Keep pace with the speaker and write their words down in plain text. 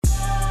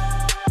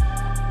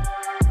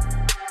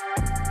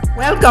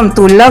Welcome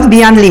to Love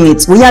Beyond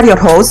Limits. We are your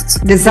hosts,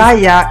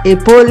 Desire, a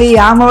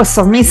polyamorous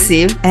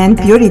submissive, and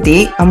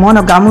Purity, a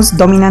monogamous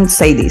dominant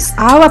sadist.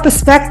 Our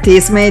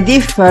perspectives may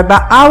differ,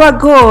 but our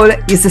goal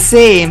is the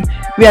same.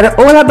 We are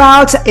all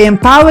about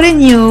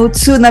empowering you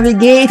to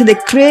navigate the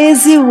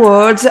crazy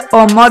world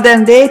of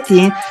modern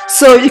dating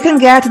so you can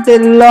get the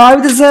love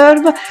you deserve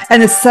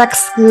and the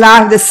sex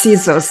life that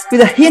scissors,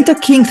 with a hint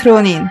of kink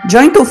thrown in.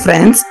 Join two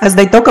friends as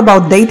they talk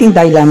about dating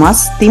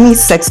dilemmas, steamy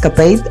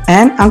sexcapade,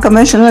 and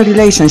unconventional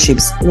relationships.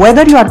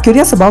 Whether you are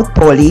curious about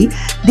poly,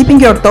 dipping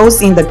your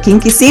toes in the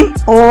kinky scene,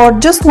 or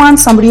just want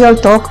some real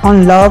talk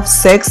on love,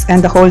 sex,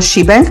 and the whole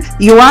shebang,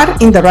 you are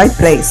in the right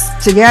place.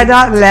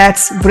 Together,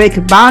 let's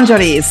break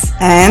boundaries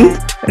and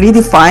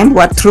redefine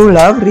what true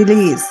love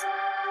really is.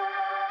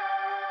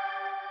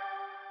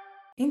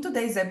 In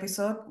today's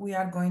episode, we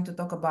are going to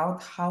talk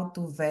about how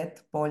to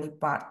vet poly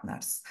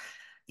partners.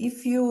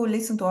 If you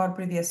listen to our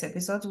previous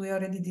episodes, we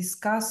already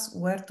discussed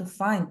where to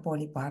find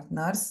poly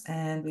partners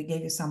and we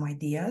gave you some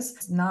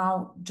ideas.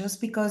 Now, just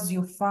because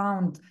you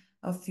found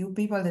a few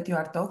people that you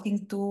are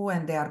talking to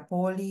and they are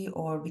poly,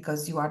 or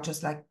because you are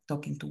just like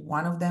talking to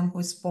one of them who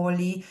is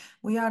poly,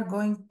 we are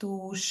going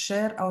to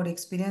share our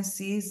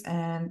experiences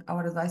and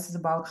our advices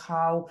about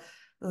how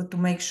to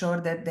make sure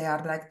that they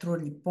are like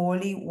truly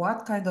poly,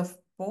 what kind of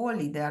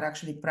poly they are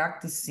actually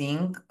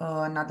practicing,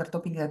 another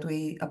topic that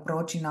we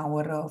approach in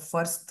our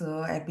first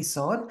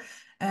episode,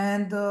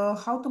 and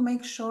how to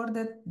make sure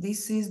that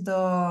this is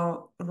the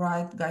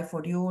right guy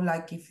for you.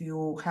 Like if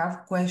you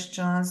have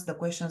questions, the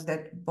questions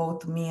that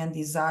both me and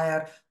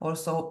Desire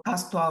also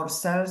ask to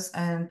ourselves,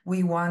 and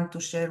we want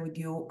to share with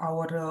you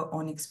our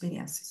own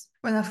experiences.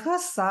 When I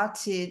first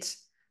started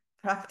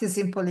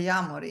practicing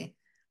polyamory,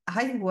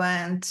 I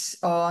went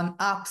on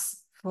apps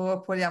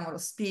for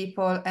polyamorous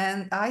people,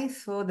 and I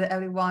thought that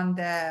everyone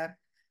there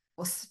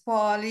was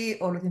poly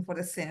or looking for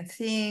the same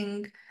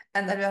thing.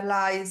 And I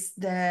realized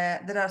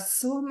that there are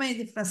so many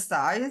different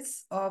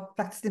styles of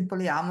practicing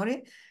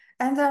polyamory,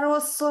 and there are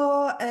also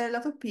a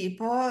lot of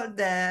people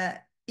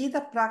that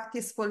either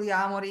practice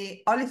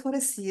polyamory only for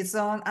a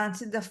season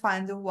until they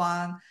find the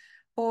one,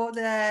 or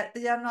that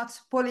they are not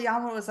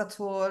polyamorous at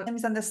all and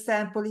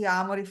misunderstand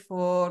polyamory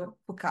for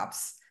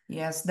hookups.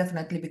 Yes,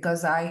 definitely,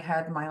 because I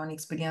had my own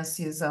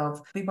experiences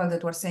of people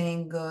that were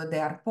saying they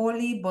are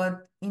poly, but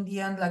in the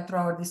end, like through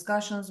our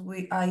discussions,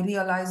 I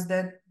realized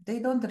that they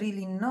don't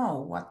really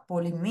know what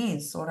poly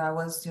means, or I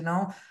was,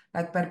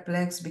 like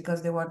perplexed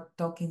because they were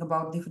talking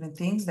about different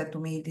things that to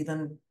me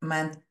didn't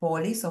meant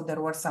poly, so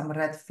there were some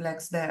red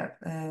flags there.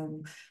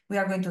 We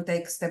are going to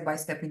take step by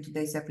step in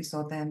today's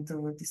episode and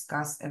to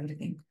discuss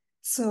everything.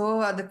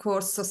 So at the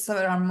course of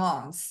several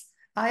months,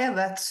 I have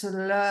had to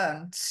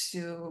learn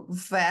to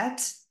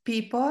vet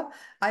people.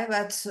 I have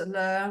had to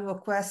learn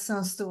what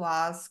questions to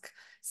ask,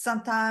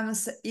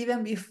 sometimes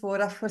even before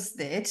a first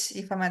date,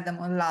 if I met them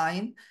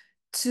online,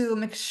 to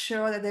make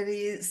sure that there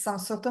is some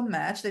sort of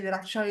match, that you're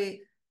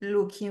actually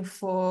looking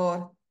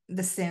for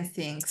the same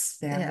things.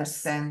 They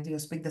understand, you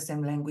speak the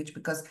same language,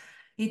 because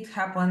it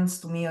happens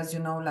to me, as you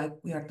know, like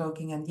we are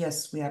talking, and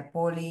yes, we are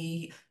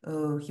poly.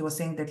 He was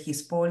saying that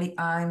he's poly.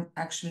 I'm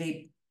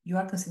actually, you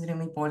are considering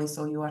me poly,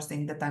 so you are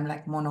saying that I'm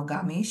like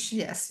monogamish.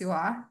 Yes, you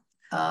are.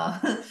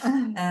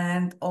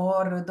 And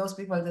or those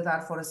people that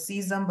are for a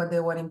season, but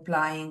they were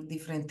implying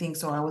different things.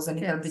 So I was a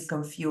little bit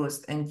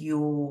confused, and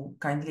you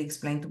kindly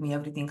explained to me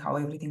everything, how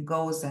everything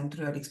goes, and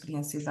through your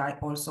experiences, I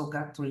also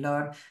got to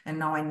learn. And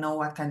now I know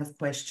what kind of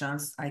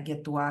questions I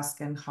get to ask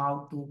and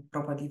how to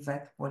properly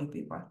vet poly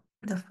people.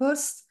 The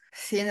first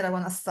thing that I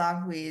want to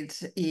start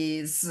with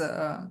is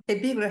a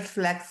big red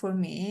flag for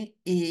me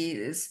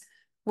is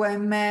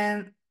when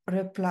men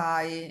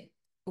reply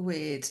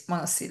with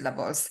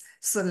monosyllables.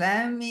 So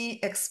let me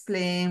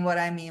explain what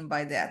I mean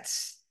by that.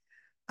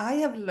 I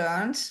have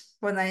learned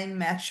when I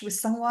match with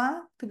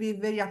someone to be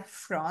very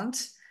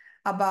upfront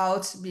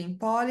about being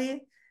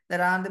poly.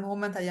 That at the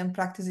moment I am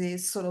practicing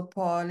solo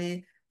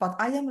poly, but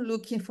I am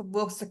looking for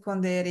both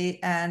secondary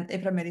and a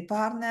primary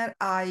partner.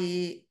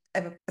 I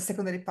have a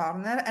secondary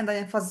partner, and I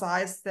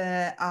emphasize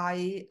that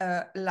I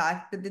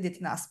like the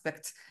dating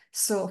aspect.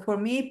 So for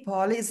me,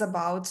 poly is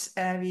about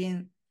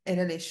having a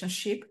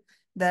relationship.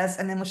 There's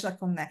an emotional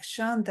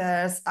connection.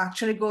 There's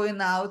actually going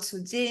out to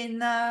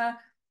dinner,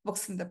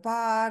 walks in the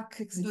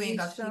park, doing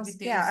activities.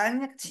 Yeah,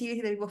 any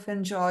activity that we both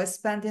enjoy,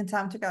 spending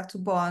time together to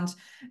bond.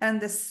 And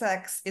the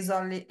sex is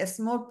only a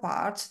small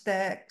part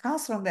that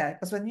comes from there.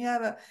 Because when you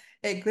have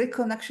a great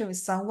connection with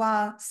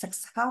someone,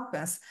 sex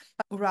happens.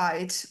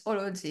 Right, all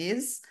of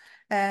this.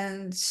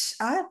 And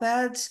I've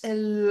had a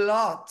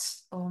lot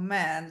of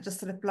men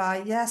just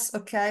reply, yes,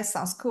 okay,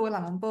 sounds cool,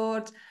 I'm on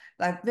board.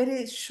 Like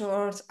very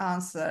short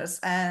answers.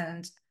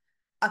 And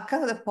I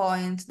cut to the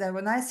point that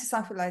when I see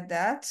something like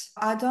that,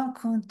 I don't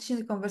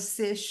continue the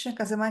conversation,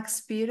 because in my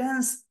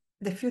experience,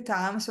 the few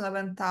times when I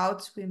went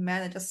out with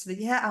men, I just said,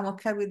 yeah, I'm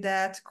okay with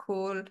that,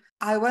 cool.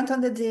 I went on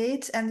the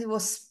date and it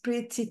was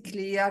pretty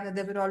clear that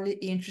they were only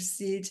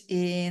interested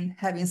in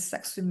having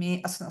sex with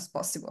me as soon as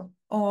possible.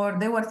 Or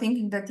they were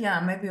thinking that, yeah,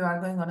 maybe we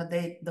are going on a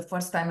date the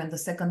first time and the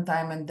second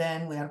time, and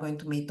then we are going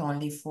to meet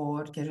only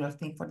for casual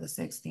thing for the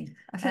sexting.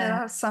 I think there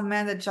are some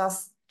men that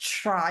just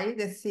try,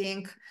 they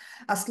think,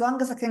 as long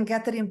as I can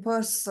get it in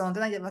person,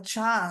 then I have a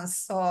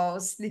chance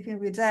of sleeping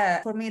with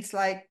her. For me, it's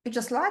like, you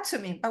just lied to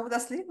me. Why would I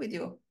sleep with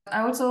you?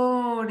 I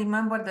also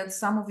remember that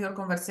some of your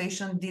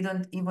conversation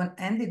didn't even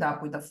ended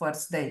up with the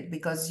first date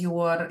because you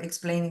were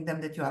explaining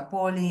them that you are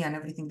poly and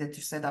everything that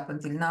you said up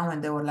until now,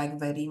 and they were like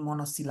very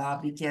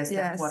monosyllabic. Yes,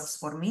 that works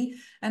for me.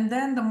 And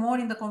then the more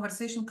in the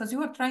conversation, because you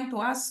were trying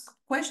to ask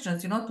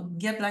questions, to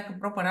get like a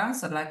proper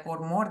answer, like or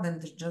more than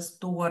just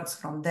 2 words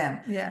from them.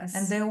 Yes.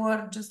 And they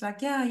were just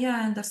like, yeah,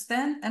 I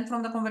understand. And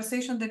from the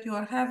conversation that you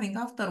are having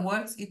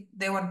afterwards,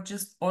 they were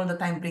just all the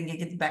time bringing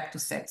it back to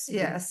sex.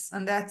 Yes,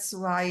 and that's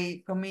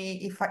why for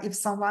me, if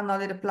someone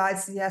only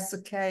replies yes,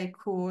 okay,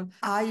 cool,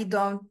 I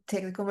don't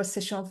take the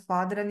conversation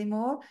further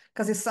anymore.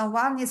 Because if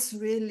someone is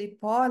really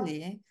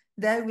poly,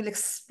 they will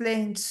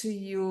explain to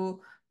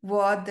you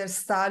what their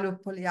style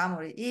of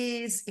polyamory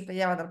is, if they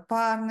have other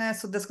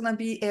partners. So there's gonna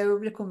be a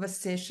real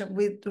conversation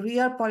with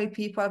real poly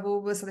people. I've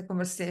always had a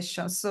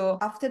conversation. So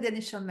after the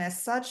initial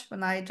message,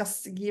 when I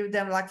just give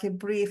them like a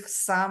brief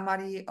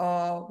summary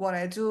of what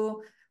I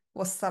do,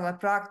 what style I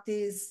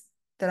practice,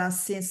 that I'm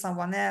seeing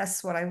someone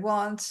else, what I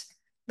want,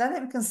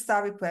 then we can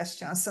start with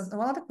questions. And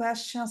one of the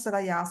questions that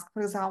I ask,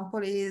 for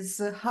example,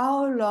 is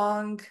how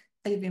long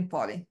have you been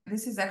poly?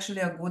 This is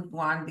actually a good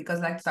one because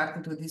like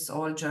started with this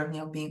whole journey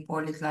of being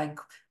poly, like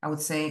I would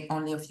say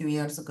only a few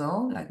years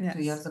ago, like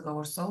 2 years ago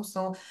or so.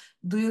 So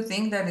do you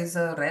think that is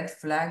a red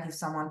flag if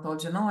someone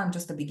told you, no, I'm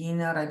just a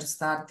beginner, I just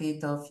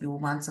started a few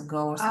months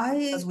ago or something?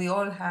 Because we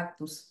all had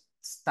to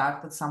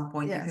start at some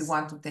point if we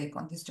want to take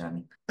on this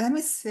journey. Let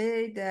me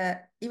say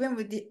that even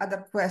with the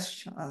other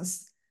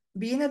questions,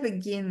 being a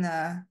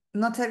beginner,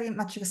 not having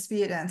much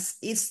experience,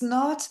 it's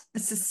not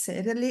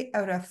necessarily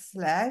a red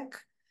flag.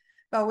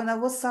 But when I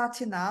was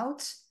starting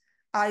out,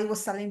 I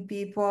was telling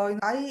people,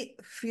 I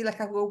feel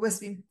like I've always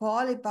been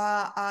poly,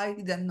 but I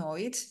didn't know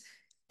it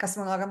because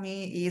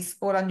monogamy is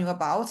all I knew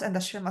about. And I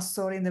shared my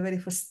story in the very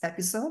first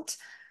episode.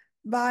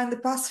 But in the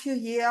past few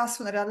years,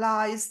 when I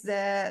realized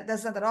that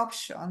there's another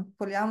option,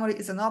 polyamory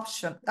is an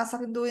option, I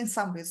started doing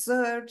some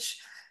research.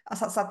 I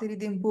started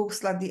reading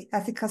books like The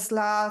Ethical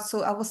Slut.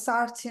 So I was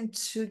starting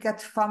to get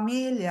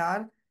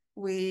familiar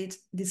with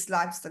this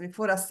lifestyle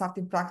before I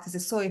started practicing.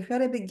 So if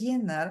you're a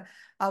beginner,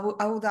 I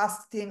would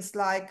ask things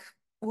like,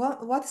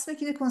 what is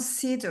making you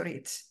consider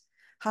it?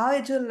 How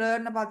did you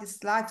learn about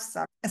this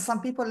lifestyle? And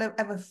some people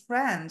have a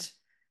friend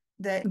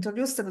that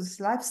introduced them to this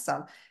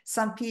lifestyle.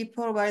 Some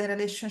people were in a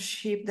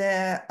relationship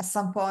that at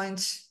some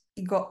point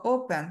it got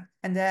open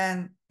and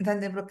then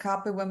they broke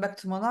up and went back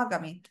to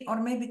monogamy. Or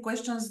maybe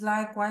questions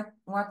like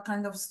what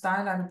kind of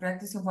style are you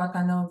practicing? What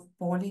kind of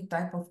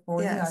type of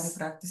poly are you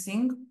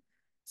practicing?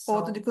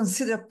 Or do you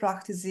consider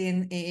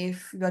practicing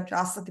if you are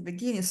just at the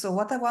beginning? So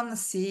what I want to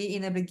see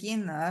in a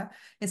beginner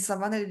is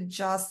someone that is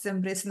just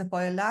embracing the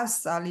poly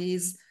lifestyle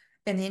is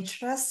an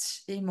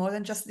interest in more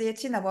than just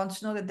dating. I want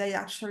to know that they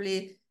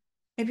actually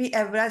maybe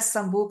have read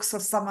some books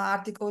or some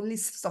article, or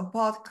listen some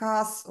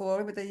podcasts,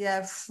 or maybe they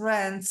have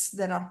friends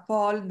that are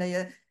poly and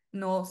they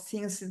know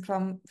things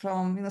from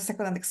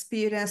second-hand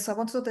experience. So I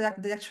want to know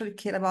that they actually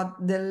care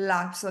about the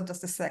life, not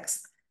just the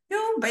sex.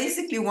 You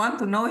basically want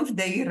to know if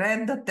they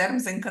read the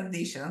terms and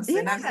conditions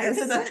and agree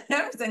to the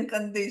terms and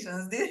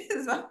conditions. This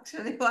is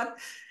actually what,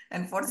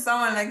 and for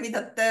someone like me,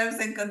 the terms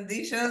and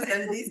conditions,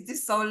 and this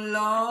is so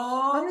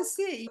long. Let me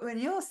see, when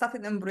you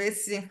started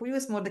embracing, for you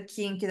it's more the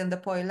kinky than the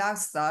poly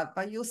lifestyle,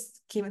 but you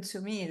came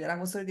to me that I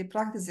was already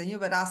practicing, you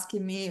were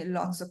asking me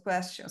lots of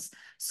questions.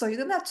 So you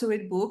don't have to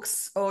read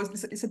books or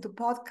listen to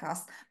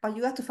podcasts, but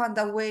you have to find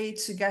a way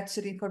to get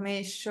to the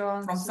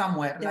information from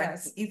somewhere. Like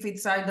if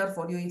it's either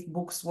for you, if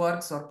books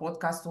works or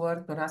podcast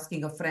work, or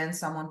asking a friend,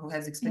 someone who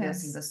has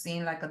experience in the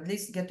scene, like at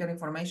least get your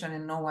information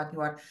and know what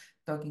you are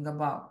talking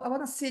about. I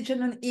want to see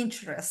genuine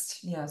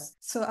interest. Yes.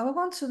 So I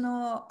want to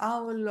know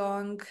how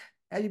long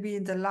have you been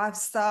in the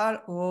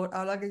lifestyle or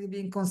how long have you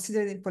been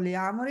considering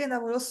polyamory? And I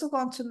would also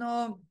want to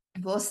know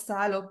what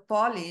style of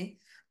poly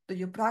do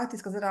you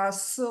practice? Because there are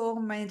so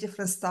many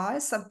different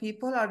styles. Some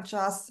people are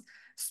just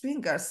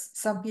swingers.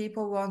 Some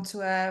people want to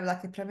have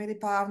like a primary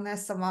partner,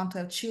 some want to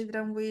have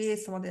children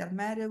with, someone they are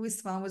married with,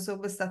 someone who's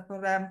always there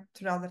for them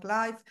throughout their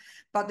life.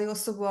 But they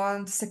also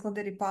want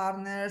secondary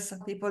partners.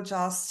 Some people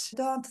just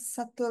don't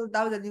settle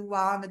down with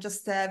anyone, they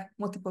just have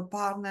multiple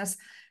partners.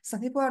 Some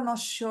people are not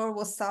sure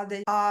what style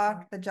they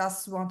are, they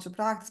just want to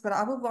practice. But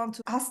I would want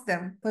to ask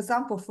them, for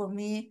example, for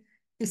me,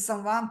 if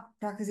someone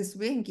practices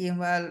swinging,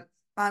 well,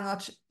 I'm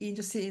not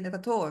interested in it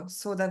at all.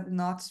 So that would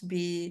not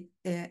be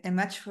a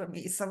match for me.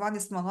 If someone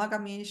is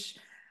monogamish,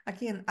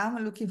 again, I'm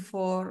looking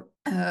for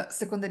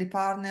secondary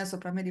partners or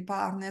primary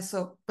partners,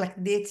 so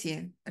like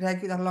dating,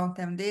 regular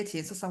long-term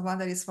dating. So someone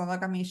that is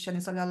monogamish and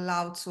is only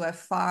allowed to have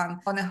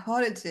fun on a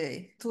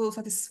holiday to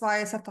satisfy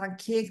a certain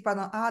kink, but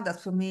not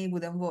others, for me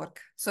wouldn't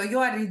work. So you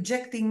are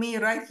rejecting me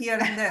right here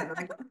and there,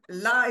 like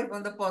live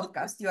on the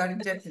podcast. You are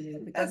rejecting me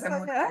because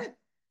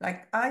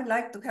Like I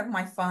like to have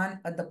my fun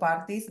at the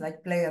parties,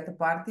 like play at the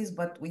parties,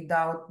 but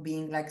without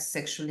being like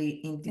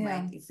sexually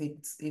intimate,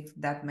 if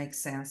that makes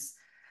sense.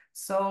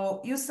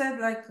 So you said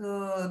like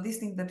this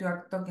thing that you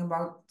are talking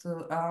about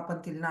up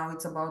until now,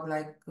 it's about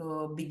like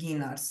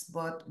beginners.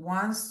 But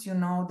once you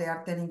know they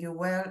are telling you,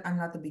 well, I'm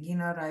not a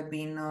beginner, I've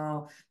been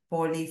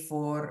poly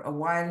for a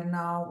while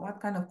now.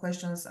 What kind of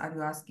questions are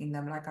you asking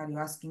them? Like, are you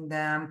asking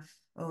them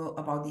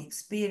about the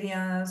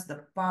experience,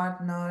 the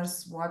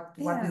partners? What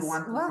do you Yes,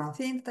 want to one know?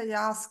 thing that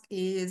I ask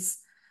is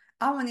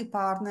how many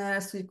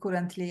partners do you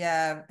currently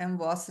have and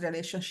what's the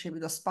relationship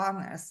with those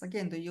partners?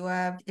 Again, do you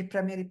have a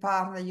primary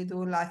partner you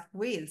do life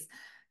with?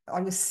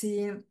 Are you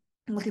seeing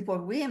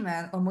multiple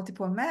women or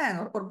multiple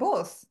men or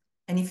both?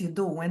 And if you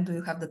do, when do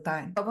you have the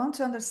time? I want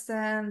to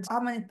understand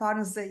how many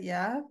partners they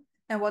have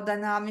and what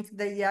dynamic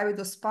they have with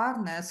those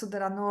partners so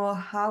that I know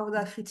how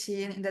they fit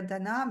in the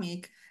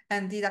dynamic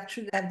and did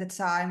actually have the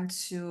time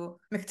to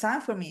make time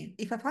for me.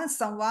 If I find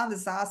someone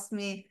that's asked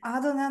me,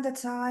 I don't have the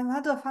time, how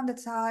do I find the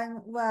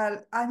time?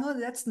 Well, I know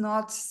that's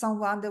not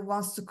someone that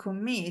wants to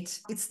commit.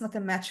 It's not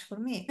a match for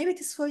me. Maybe it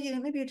is for you.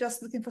 Maybe you're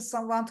just looking for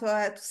someone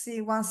to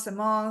see once a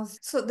month.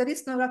 So there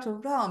is no right or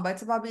wrong, but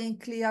it's about being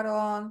clear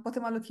on what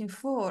am I looking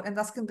for and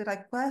asking the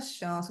right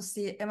questions to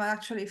see, am I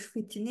actually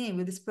fitting in?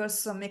 Will this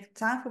person make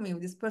time for me? Will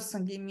this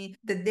person give me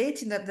the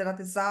dating that I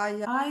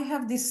desire? I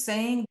have this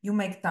saying, you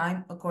make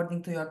time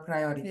according to your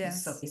priorities.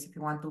 Yes. So if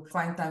you want to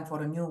find time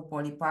for a new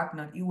poly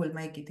partner, you will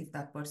make it if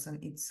that person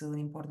is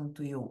important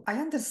to you. I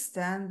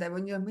understand that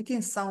when you're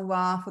meeting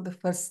someone for the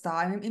first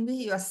time, maybe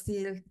you are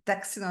still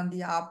texting on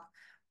the app,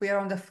 we are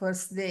on the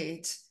first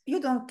date. You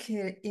don't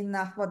care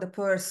enough about the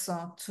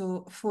person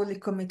to fully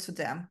commit to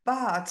them.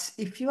 But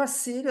if you are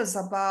serious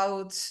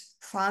about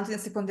finding a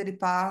secondary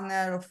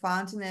partner or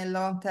finding a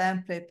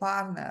long-term play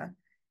partner,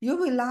 you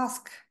will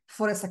ask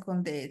for a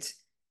second date.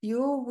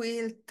 You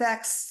will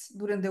text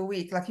during the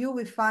week, like you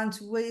will find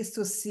ways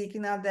to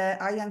signal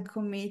that I am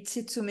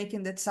committed to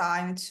making the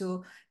time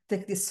to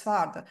take this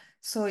further.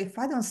 So if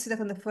I don't see that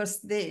on the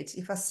first date,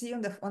 if I see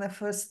on the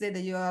first date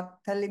that you are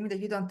telling me that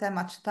you don't have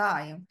much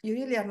time, you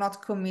really are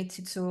not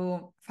committed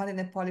to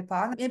finding a poly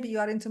partner. Maybe you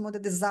are into more the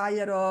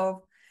desire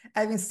of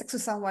having sex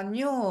with someone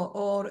new,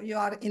 or you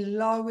are in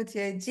love with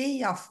the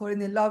idea of falling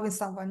in love with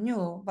someone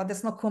new, but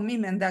there's no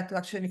commitment there to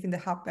actually making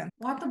that happen.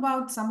 What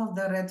about some of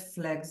the red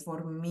flags?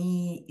 For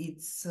me,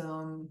 it's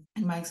in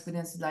my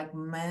experience, like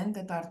men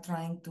that are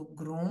trying to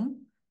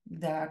groom.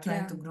 They are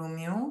trying to groom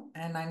you,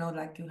 and I know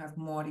like you have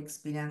more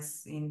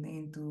experience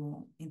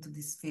into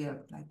this field.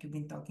 Like you've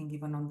been talking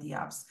even on the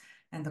apps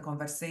and the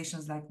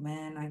conversations. Like,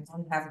 man, I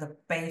don't have the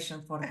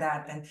patience for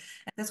that, and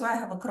that's why I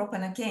have a crop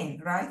and a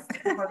cane, right?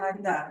 People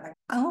like that. Like,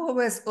 I'm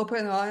always open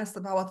and honest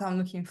about what I'm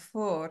looking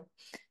for.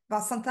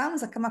 But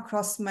sometimes I come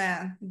across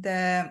men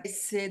that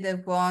say they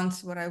want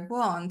what I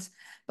want,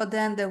 but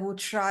then they will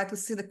try to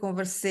see the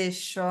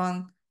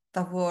conversation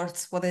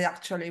towards what they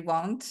actually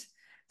want.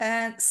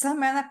 And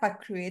some men are quite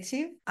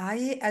creative.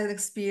 I had an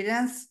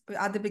experience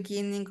at the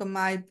beginning of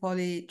my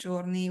poly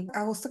journey.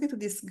 I was talking to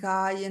this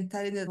guy and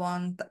telling him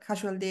want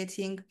casual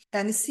dating,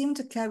 and he seemed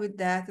to care with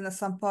that. And at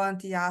some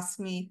point, he asked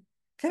me,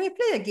 "Can we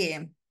play a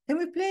game? Can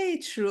we play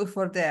truth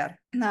or dare?"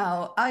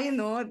 Now, I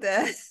know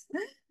that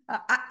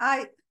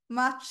I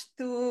much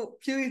to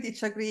purity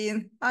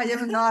chagrin, I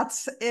am not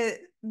a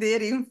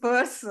daring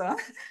person.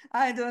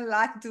 I don't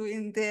like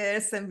doing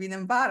dares and being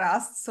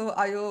embarrassed, so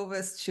I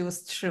always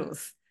choose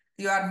truth.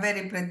 you are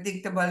very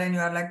predictable and you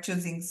are like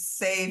choosing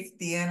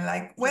safety and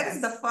like where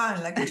is the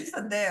fun? Like just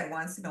a there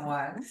once in a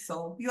while.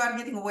 So you are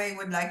getting away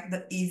with like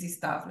the easy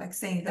stuff, like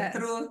saying the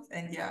truth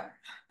and yeah.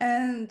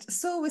 And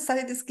so we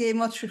started this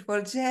game of truth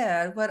or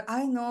dare, where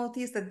I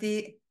noticed that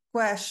the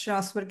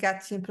questions were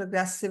getting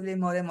progressively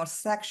more and more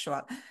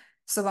sexual.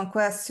 So one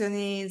question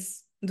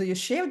is, do you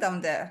shave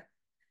down there?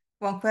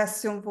 One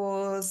question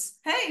was,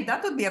 hey,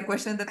 that would be a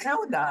question that I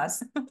would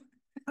ask.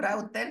 Or I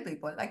would tell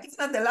people, like, it's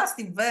not the last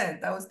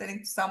event. I was telling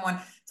to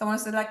someone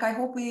said, like, I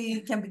hope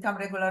we can become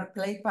regular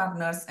play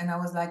partners. And I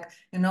was like,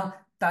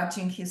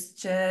 touching his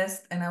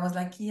chest. And I was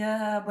like,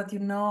 yeah, but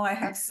I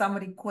have some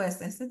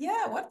requests. And I said,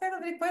 yeah, what kind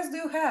of requests do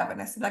you have?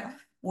 And I said, like,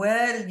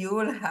 well,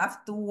 you'll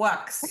have to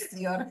wax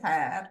your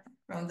hair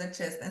from the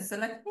chest. And so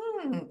like,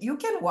 you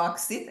can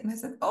wax it. And I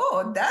said,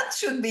 oh, that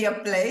should be a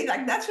play.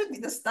 Like, that should be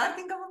the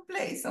starting of a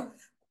play. So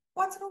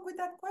what's wrong with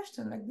that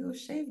question? Like, do you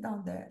shave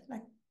down there?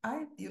 Like,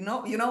 you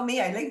know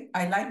me,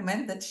 I like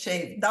men that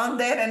shave down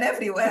there and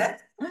everywhere.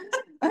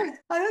 I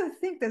don't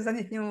think there's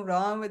anything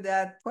wrong with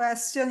that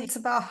question. It's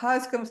about how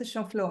is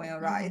conversation flowing,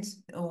 right?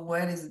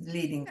 Where is it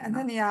leading? And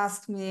then he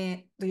asked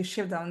me, do you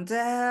shave down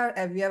there?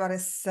 Have you ever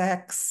had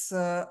sex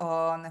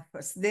on a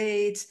first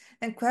date?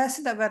 And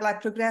questions that were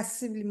like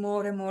progressively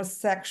more and more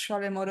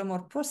sexual and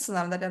more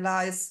personal. That I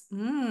realized,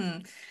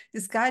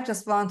 this guy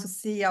just wants to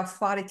see how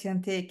far he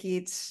can take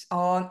it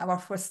on our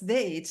first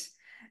date.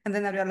 And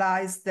then I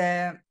realized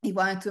that he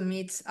wanted to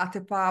meet at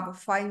a pub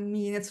 5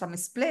 minutes from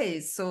his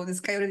place. So this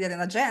guy already had an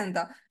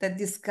agenda, that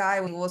this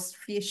guy was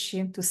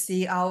fishing to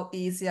see how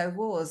easy I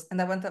was. And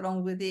I went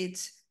along with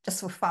it just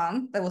for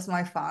fun. That was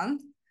my fun.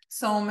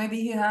 So maybe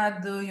he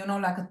had,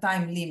 like a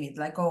time limit,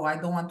 like, oh, I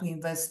don't want to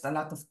invest a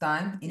lot of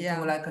time into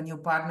Yeah. like a new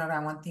partner. I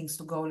want things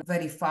to go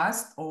very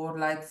fast. Or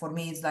like for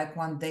me, it's like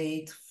one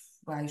date,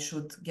 I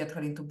should get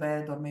her into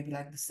bed, or maybe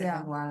like the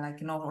second one, like,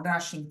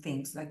 rushing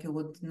things. Like you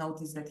would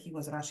notice that he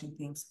was rushing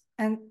things.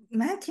 And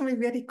men can be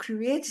very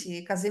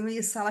creative because it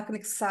may sound like an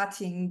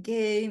exciting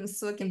game,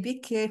 so you can be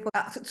careful.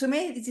 To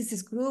me, this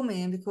is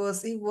grooming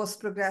because it was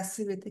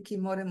progressively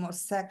taking more and more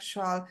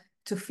sexual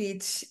to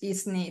fit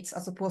his needs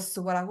as opposed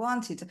to what I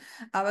wanted.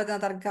 I had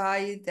another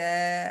guy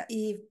that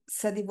he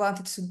said he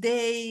wanted to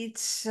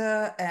date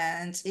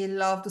and he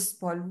loved to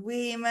spoil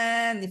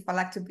women. If I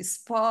like to be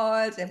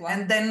spoiled,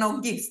 and then no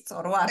gifts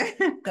or what?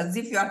 Because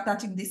if you are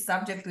touching this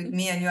subject with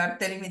me and you are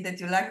telling me that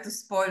you like to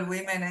spoil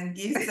women and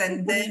gifts,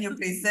 and then you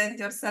present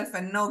yourself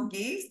and no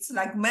gifts,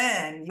 like,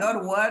 man,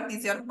 your word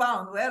is your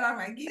bond. Where are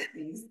my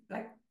gifts?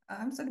 Like,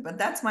 I'm sorry, but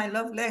that's my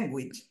love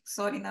language.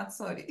 Sorry, not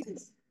sorry.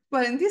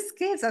 Well, in this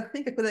case, I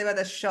think I could have had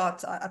a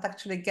shot at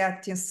actually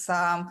getting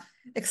some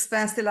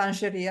expensive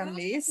lingerie at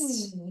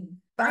least.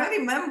 I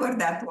remember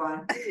that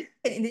one. And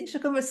the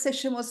initial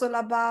conversation was all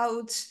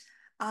about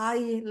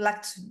I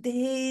like to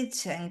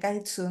date and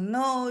get to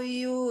know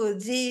you,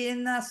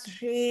 dinners,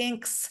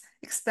 drinks,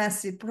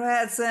 expensive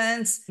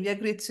presents. We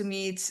agreed to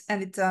meet,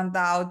 and it turned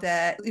out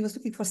that he was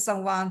looking for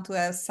someone to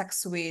have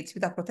sex with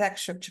without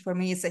protection, which for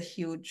me is a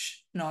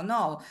huge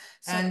no.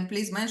 So, and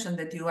please mention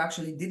that you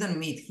actually didn't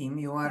meet him.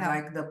 You are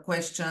like the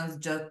questions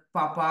just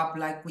pop up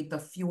like with a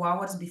few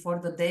hours before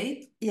the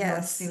date.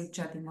 Yes. You are still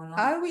chatting online.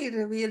 I will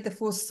reveal the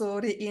full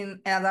story in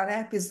another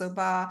episode,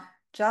 but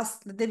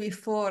just the day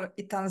before,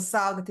 it turns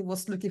out that he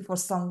was looking for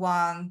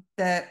someone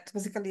that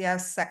basically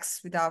has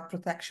sex without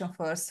protection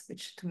first,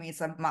 which to me is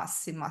a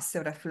massive,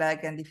 massive red flag.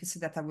 And if you see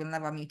that, I will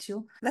never meet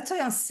you. That's why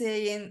I'm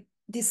saying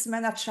these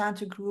men are trying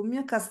to groom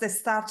you because they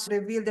start to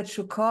reveal their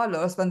true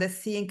colors when they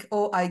think,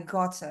 oh, I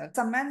got her.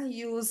 Some men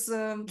use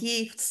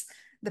gifts,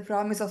 the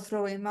promise of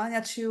throwing money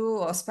at you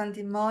or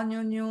spending money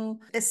on you,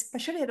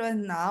 especially right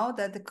now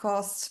that the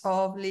cost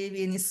of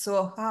living is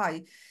so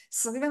high.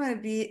 So women may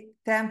be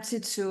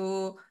tempted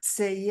to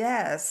say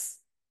yes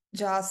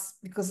just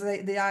because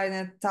they are in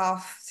a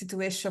tough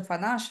situation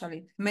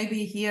financially.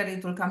 Maybe here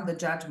it will come the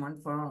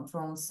judgment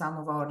from some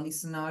of our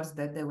listeners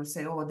that they will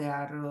say, oh, they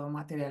are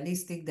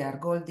materialistic, they are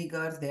gold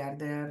diggers, they are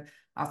there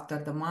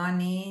after the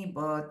money.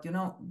 But,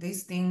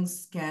 these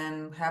things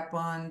can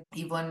happen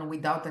even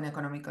without an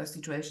economical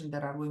situation.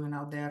 There are women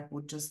out there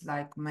who just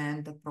like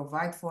men that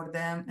provide for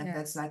them. And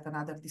that's like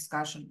another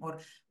discussion. Or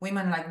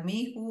women like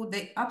me who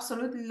they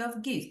absolutely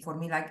love gifts. For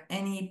me, like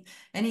any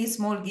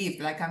small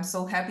gift, like I'm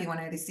so happy when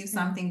I receive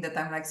something that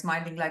I'm like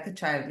smiling like a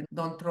child.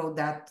 Don't throw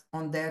that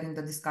on there in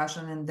the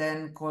discussion and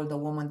then call the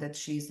woman that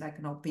she's like,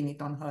 pin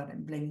it on her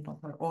and blame it on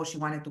her. Oh, she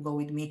wanted to go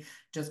with me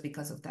just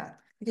because of that.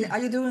 Are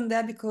you doing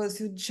that because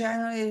you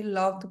genuinely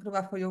love to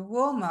provide for your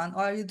woman,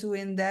 or are you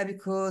doing that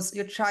because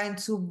you're trying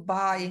to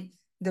buy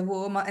the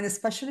woman? And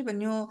especially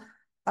when you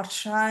are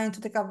trying to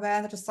take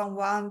advantage of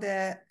someone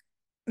that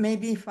may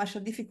be in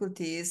financial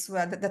difficulties,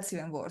 well, that's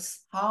even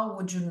worse. How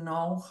would you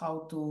know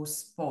how to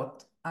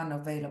spot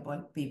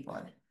unavailable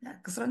people?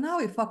 Because right now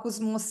we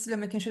focus mostly on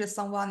making sure that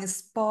someone is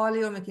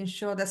poly or making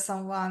sure that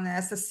someone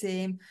has the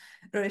same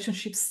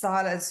relationship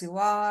style as you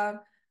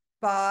are.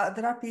 But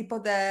there are people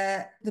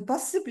that they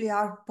possibly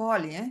are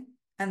poly,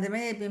 and they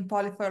may have been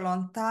poly for a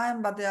long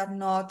time, but they are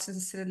not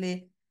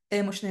necessarily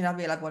emotionally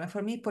available. And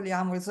for me,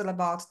 polyamory is all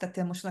about that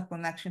emotional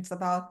connection. It's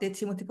about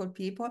dating multiple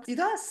people. You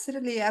don't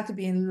necessarily have to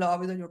be in love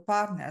with all your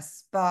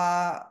partners,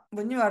 but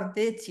when you are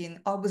dating,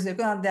 obviously you're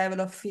gonna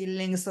develop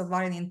feelings of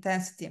varying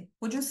intensity.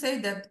 Would you say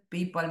that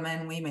people,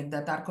 men, women,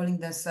 that are calling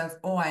themselves,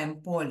 oh, I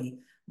am poly,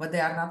 but they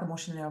are not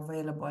emotionally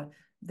available,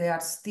 they are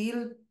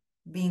still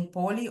being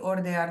poly, or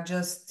they are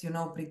just,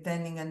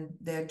 pretending, and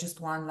they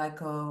just want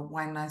like a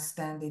one night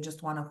stand, they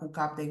just want to hook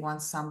up, they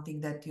want something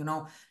that,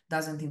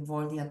 doesn't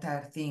involve the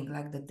entire thing,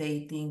 like the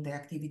dating, the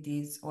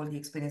activities, all the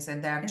experience,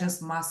 and they are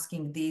just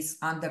masking this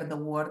under the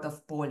word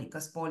of poly,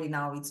 because poly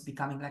now it's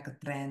becoming like a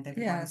trend,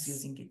 everyone is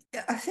using it.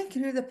 Yeah, I think it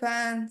really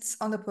depends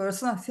on the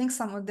person. I think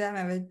some of them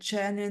have a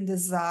genuine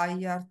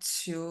desire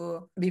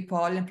to be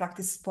poly and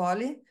practice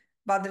poly,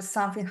 but there's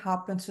something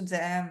happened to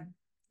them.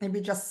 Maybe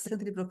just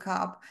recently broke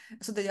up,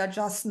 so they are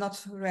just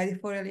not ready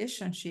for a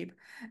relationship.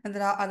 And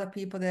there are other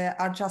people that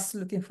are just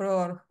looking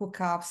for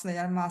hookups, and they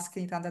are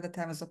masking it under the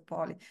terms of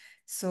poly.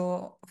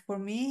 So for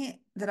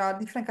me, there are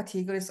different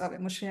categories of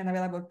emotionally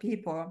unavailable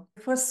people.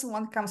 The first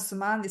one comes to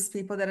mind is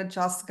people that have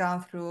just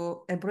gone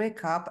through a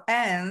breakup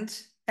and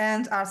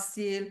are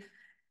still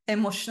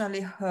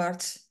emotionally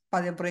hurt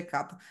by the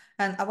breakup.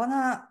 And I want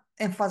to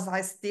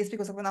emphasize this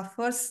because when I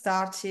first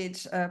started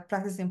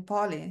practicing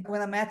poly,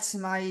 when I met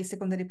my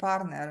secondary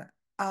partner,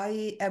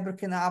 I had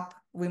broken up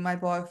with my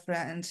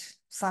boyfriend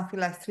something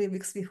like 3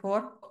 weeks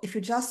before. If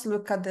you just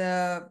look at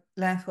the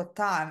length of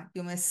time,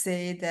 you may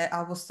say that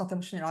I was not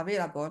emotionally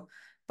available,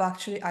 but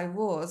actually I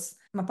was.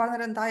 My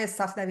partner and I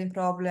started having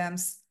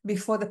problems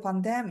before the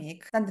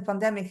pandemic. Then the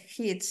pandemic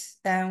hit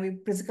and we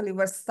basically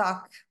were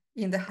stuck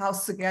in the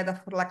house together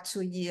for like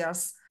 2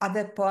 years. At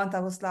that point, I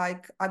was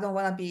like, I don't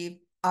want to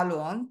be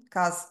alone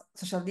because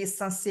social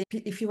distancing.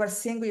 If you were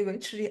single, you were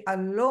literally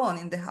alone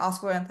in the house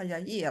for an entire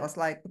year. I was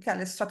like, okay,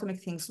 let's try to make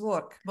things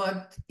work.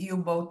 But you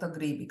both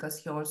agree because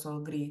he also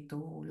agreed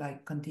to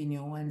like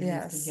continue and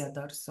live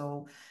together.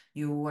 So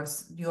you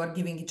are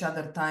giving each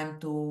other time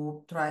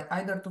to try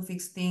either to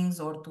fix things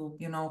or to,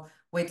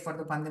 wait for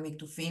the pandemic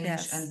to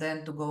finish and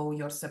then to go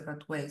your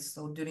separate ways.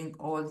 So during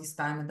all this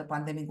time and the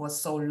pandemic was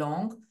so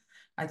long,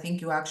 I think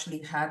you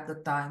actually had the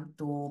time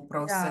to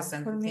process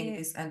and to think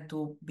this and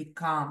to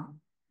become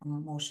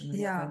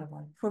emotionally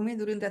available. For me,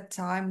 during that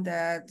time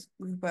that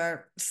we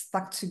were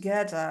stuck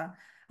together,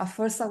 at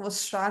first I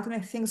was trying to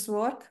make things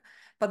work,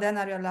 but then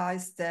I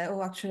realized that,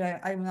 oh, actually,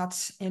 I'm not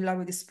in love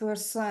with this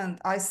person.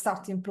 I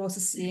started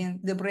processing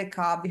the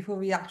breakup before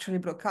we actually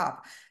broke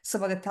up. So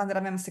by the time that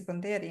I met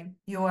secondary,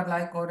 you are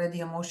like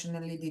already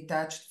emotionally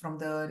detached from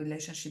the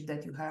relationship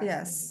that you had.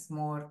 Yes.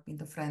 More in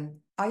the friend.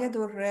 I had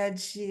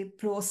already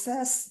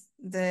processed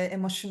the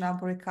emotional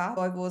breakup.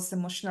 I was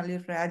emotionally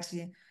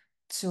ready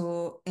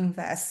to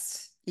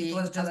invest It in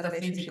was just other the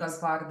physical relationships.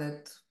 part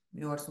that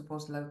you are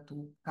supposed like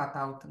to cut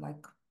out,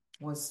 like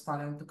was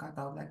following to cut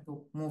out, like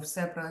to move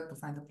separate, to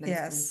find a place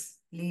Yes.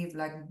 to live,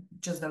 like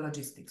just the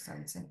logistics, I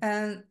would say.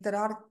 And there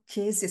are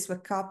cases where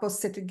couples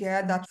stay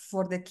together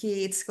for the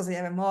kids because they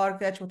have a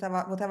mortgage,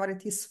 whatever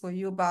it is for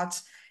you,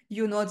 but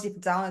you know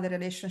deep down the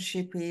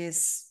relationship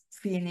is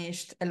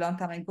finished a long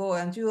time ago,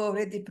 and you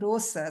already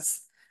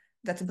processed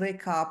that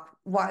breakup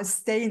while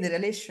staying in the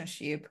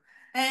relationship.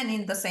 And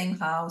in the same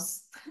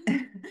house.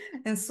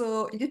 And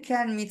so you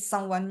can meet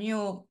someone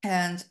new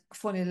and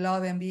fall in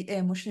love and be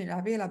emotionally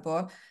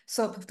available.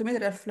 So to me, the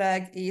red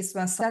flag is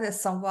when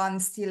someone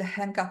still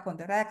hang up on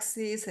their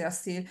exes, they are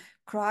still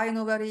crying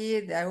over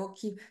it, they all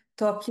keep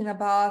talking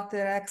about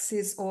their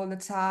exes all the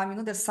time. You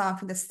know, there's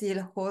something that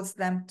still holds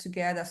them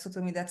together. So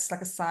to me, that's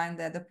like a sign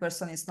that the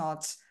person is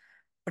not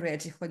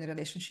ready for the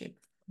relationship.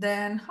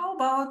 Then how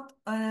about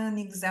an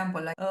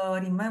example? Like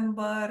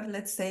remember,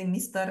 let's say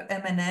Mr.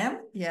 Eminem?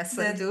 Yes,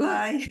 that I do.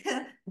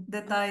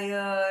 that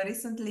I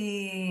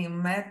recently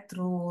met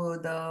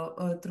through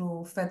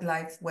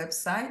FedLife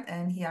website,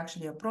 and he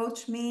actually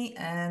approached me,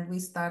 and we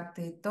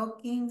started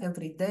talking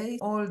every day.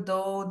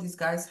 Although these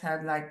guys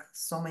had like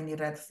so many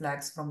red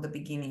flags from the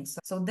beginning,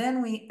 so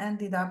then we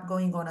ended up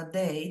going on a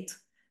date.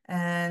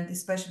 And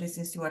especially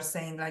since you are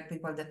saying like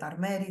people that are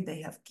married,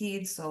 they have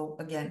kids. So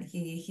again,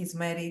 he's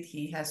married,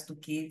 he has 2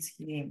 kids.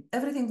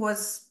 Everything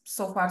was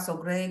so far so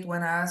great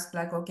when I asked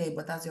like, okay,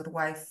 but does your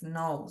wife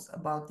knows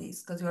about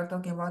this? Because you are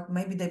talking about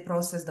maybe they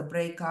processed the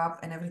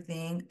breakup and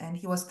everything. And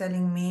he was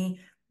telling me,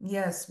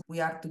 yes,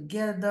 we are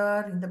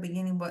together in the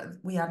beginning, but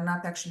we are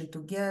not actually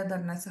together.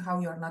 And I said, how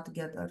you are not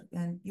together?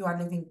 And you are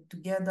living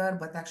together,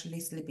 but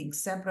actually sleeping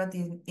separate,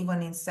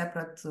 even in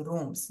separate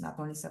rooms, not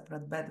only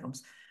separate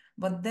bedrooms.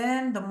 But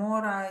then the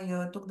more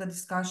I took the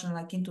discussion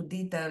like into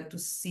detail to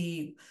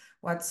see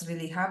what's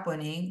really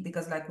happening,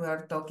 because like we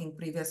were talking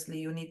previously,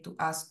 you need to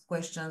ask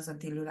questions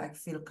until you like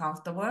feel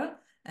comfortable.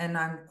 And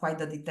I'm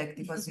quite a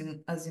detective, as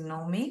you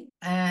know me.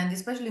 And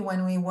especially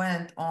when we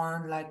went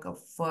on like a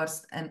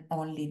first and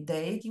only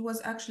date, he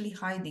was actually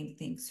hiding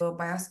things. So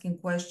by asking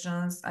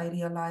questions, I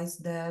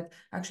realized that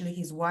actually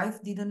his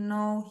wife didn't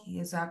know.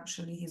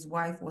 His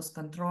wife was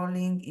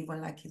controlling even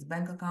like his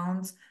bank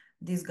accounts.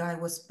 This guy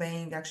was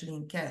paying actually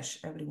in cash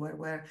everywhere,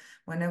 where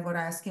whenever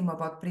I ask him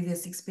about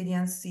previous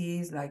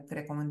experiences, like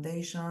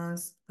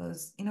recommendations,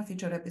 because in a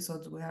future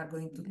episodes, we are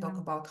going to talk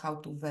about how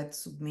to vet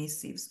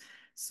submissives.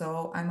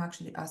 So I'm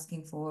actually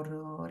asking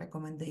for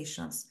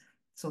recommendations.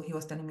 So he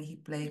was telling me he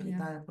played with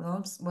other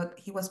problems, but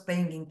he was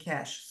paying in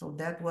cash. So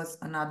that was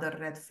another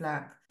red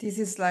flag. This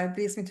is like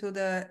brings me to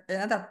the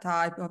another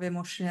type of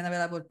emotionally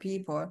unavailable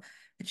people,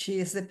 which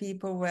is the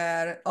people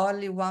where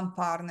only one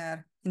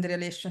partner in the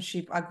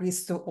relationship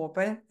agrees to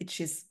open,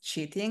 which is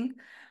cheating,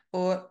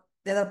 or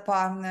the other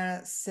partner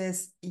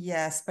says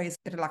yes, but is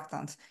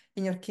reluctant.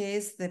 In your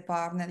case, the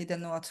partner didn't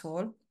know at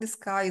all. This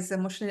guy is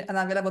emotionally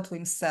unavailable to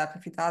himself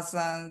if he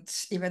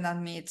doesn't even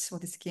admit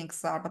what his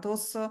kinks are, but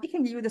also he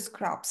can give you the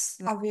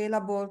scraps,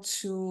 available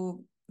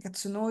to get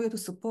to know you, to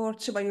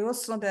support you, but you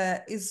also know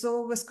that it's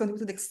always going to be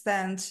to the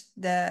extent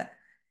that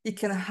he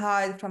can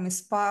hide from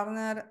his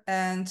partner,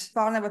 and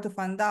partner were to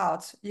find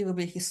out, you will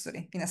be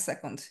history in a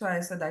second. So I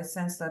said I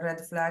sensed a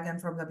red flag,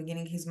 and from the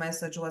beginning his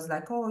message was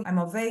like, oh, I'm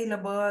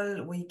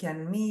available, we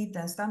can meet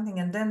and something.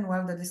 And then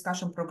while the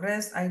discussion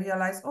progressed, I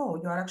realized, oh,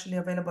 you are actually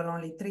available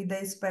only 3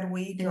 days per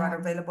week. You are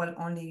available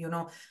only,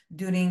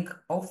 during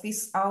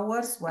office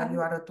hours while you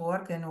are at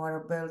work, and you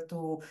are able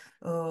to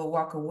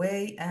walk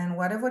away. And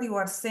whatever you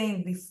are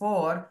saying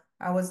before,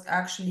 I was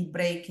actually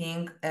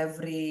breaking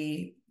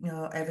every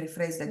every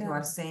phrase that you Yeah.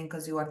 are saying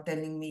because you are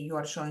telling me, you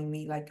are showing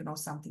me like,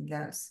 something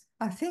else.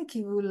 I think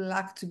he would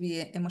like to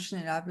be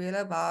emotionally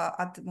available, but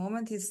at the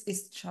moment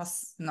it's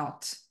just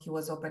not. He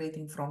was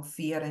operating from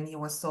fear and he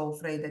was so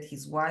afraid that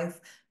his wife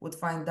would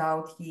find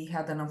out. He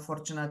had an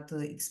unfortunate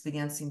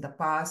experience in the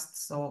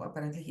past, so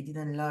apparently he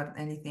didn't learn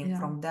anything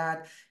from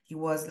that. He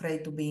was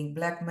ready to being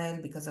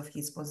blackmailed because of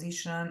his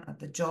position at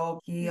the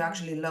job. He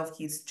actually loved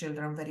his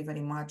children very,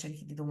 very much, and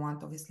he didn't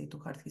want, obviously, to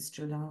hurt his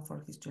children or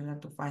for his children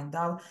to find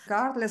out.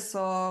 Regardless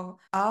of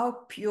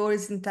how pure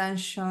his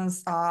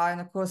intentions are, and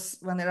of course,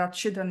 when there are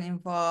children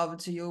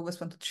involved, you always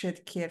want to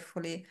tread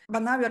carefully.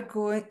 But now we are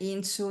going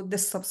into the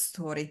sub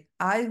story.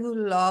 I would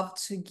love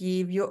to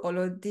give you all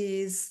of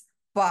these,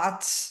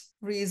 but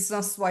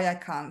reasons why I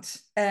can't.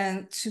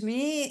 And to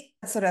me,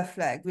 that's a red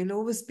flag. We'll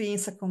always be in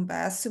second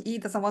best. He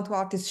doesn't want to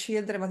hurt his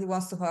children, but he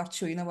wants to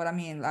hurt you. You know what I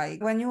mean?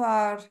 Like when you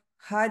are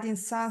hiding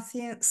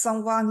something,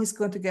 someone is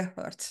going to get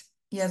hurt.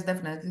 Yes,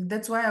 definitely.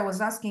 That's why I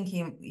was asking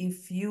him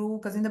if you,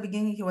 because in the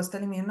beginning he was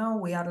telling me, no,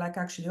 we are like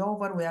actually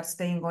over, we are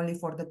staying only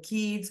for the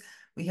kids.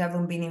 We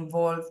haven't been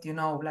involved,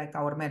 like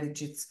our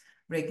marriage is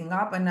breaking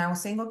up. And I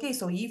was saying, okay,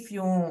 so if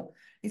you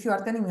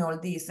are telling me all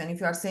this, and if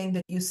you are saying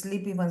that you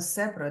sleep even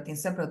separate in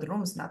separate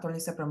rooms, not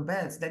only separate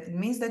beds, that it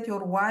means that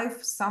your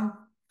wife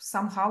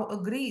somehow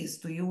agrees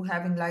to you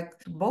having like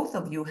both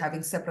of you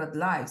having separate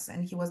lives.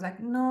 And he was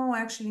like, no,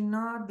 actually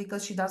not,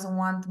 because she doesn't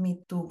want me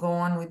to go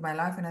on with my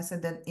life. And I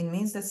said that it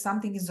means that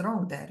something is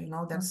wrong there,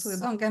 that's So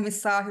don't get me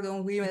started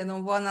on women. They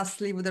don't want to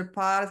sleep with their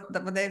partner,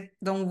 but they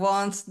don't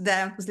want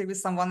them to sleep with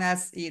someone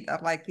else either.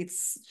 Like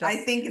it's just,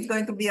 I think it's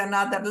going to be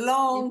another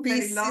long,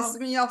 very pisses long,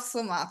 me off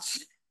so much.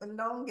 a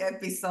long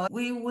episode.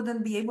 We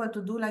wouldn't be able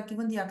to do like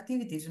even the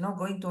activities,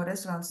 going to a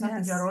restaurant, something.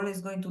 Yes. You're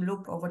always going to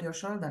look over your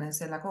shoulder and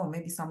say like, oh,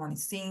 maybe someone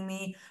is seeing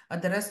me.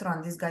 At the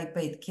restaurant, this guy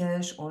paid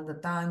cash all the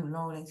time,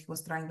 like he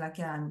was trying like,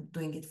 yeah, I'm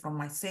doing it from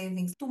my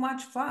savings. Too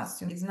much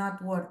fuss, it's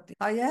not worth it.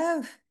 I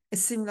have a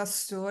similar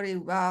story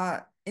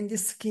where, in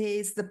this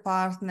case, the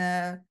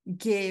partner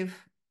gave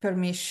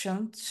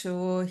permission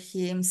to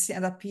him see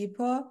other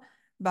people,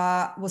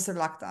 but was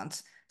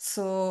reluctant.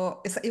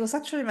 So it was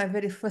actually my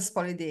very first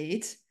poly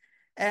date.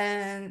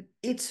 And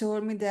he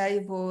told me that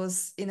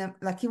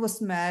he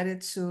was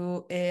married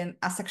to an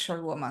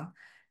asexual woman.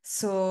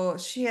 So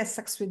she had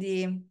sex with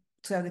him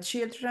to have the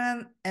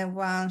children. And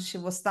when she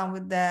was done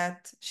with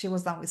that, she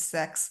was done with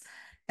sex.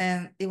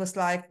 And it was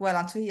like, well,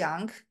 I'm too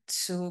young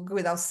to go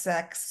without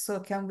sex. So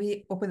can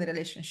we open the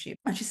relationship?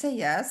 And she said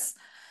yes.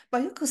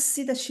 But you could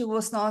see that she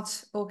was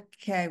not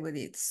okay with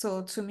it.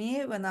 So to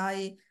me, when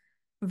I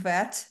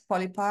vet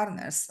poly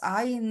partners,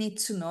 I need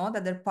to know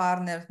that their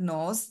partner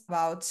knows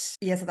about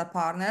yes other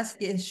partners.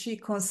 If she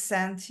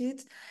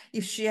consented,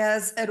 if she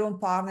has her own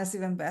partners,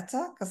 even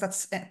better, because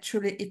that's a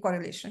truly equal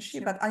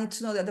relationship. But I need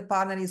to know that the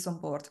partner is on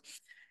board.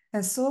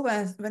 And so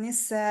when he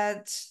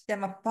said, yeah,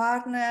 my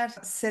partner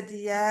said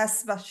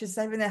yes, but she's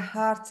having a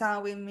hard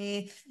time with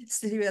me,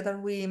 sleeping with other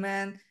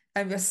women,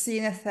 and we're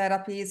seeing a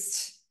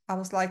therapist, I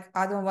was like,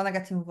 I don't want to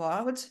get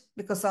involved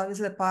because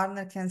obviously the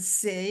partner can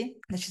say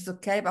that she's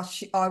okay, but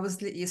she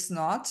obviously is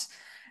not.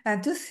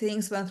 And two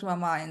things went through my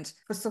mind.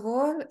 First of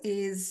all,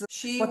 is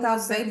She what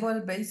was happened?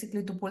 able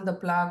basically to pull the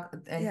plug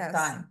at any Yes.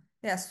 time.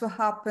 Yes. What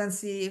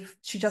happens if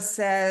she just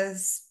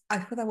says, I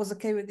thought I was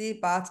okay with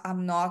it, but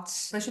I'm not.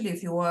 Especially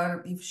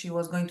if she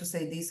was going to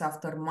say this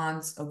after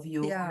months of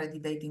you already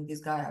dating this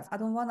guy. I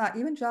don't want to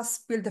even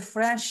just build a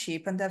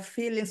friendship and have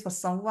feelings for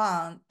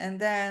someone, and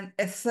then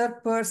a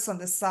third person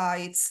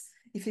decides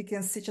if you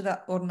can see each other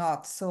or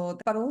not. So,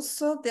 but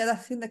also the other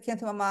thing that came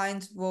to my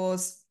mind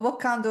was what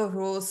kind of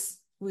rules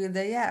will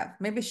they have?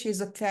 Maybe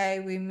she's okay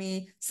with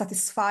me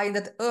satisfying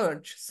that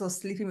urge, so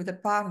sleeping with a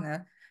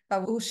partner,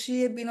 but would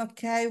she have been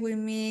okay with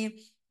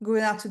me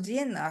going out to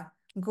dinner?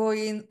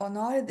 Going on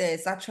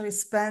holidays, actually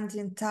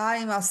spending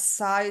time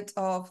outside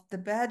of the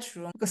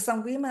bedroom. Because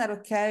some women are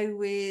okay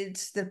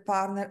with their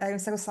partner having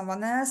sex with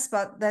someone else,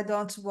 but they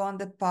don't want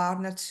the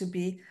partner to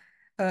be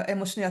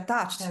emotionally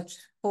attached.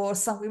 Or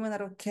some women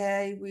are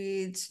okay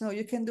with,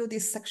 you can do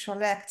these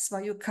sexual acts,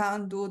 but you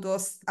can't do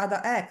those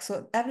other acts.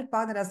 So every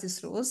partner has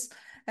these rules.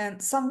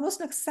 And some rules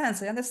make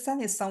sense. I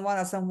understand if someone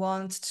doesn't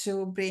want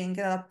to bring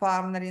another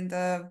partner in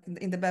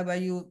the bed where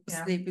you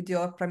sleep with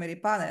your primary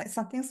partner.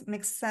 Some things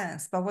make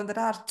sense. But when there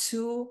are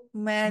too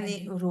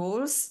many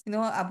rules,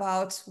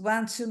 about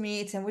when to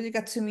meet and when you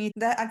get to meet,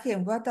 that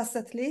again, where does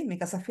that leave me?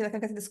 Because I feel like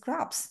I'm getting the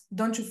scraps.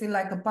 Don't you feel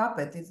like a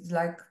puppet? It's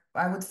like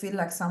I would feel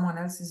like someone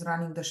else is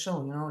running the show,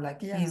 like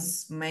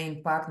his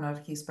main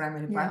partner, his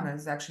primary partner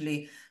is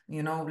actually,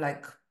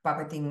 like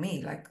puppeting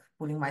me, like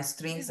pulling my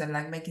strings and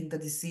like making the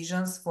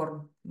decisions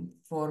for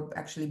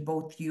actually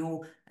both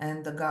you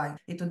and the guy.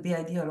 It would be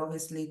ideal,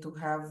 obviously, to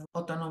have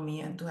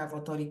autonomy and to have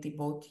authority,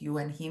 both you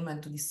and him,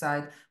 and to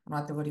decide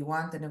whatever you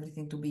want and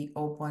everything to be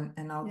open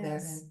and out there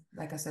and,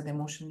 like I said,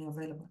 emotionally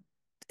available.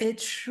 A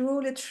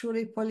truly,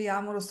 truly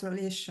polyamorous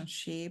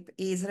relationship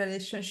is a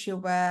relationship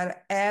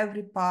where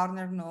every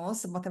partner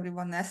knows about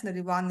everyone else and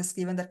everyone is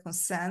given their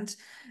consent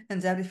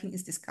and everything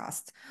is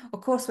discussed.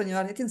 Of course, when you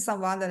are dating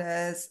someone that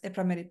has a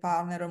primary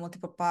partner or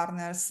multiple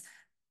partners,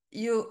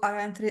 you are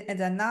entering a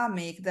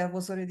dynamic that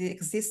was already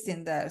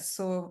existing there.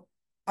 So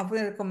I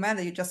would recommend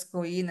that you just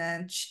go in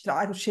and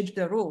try to change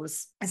the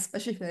rules,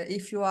 especially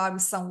if you are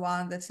with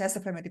someone that has a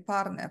primary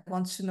partner. I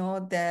want to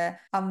know that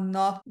I'm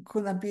not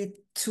gonna be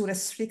too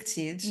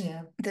restricted.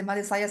 Yeah. That my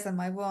desires and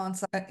my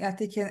wants are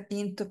taken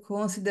into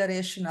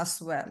consideration as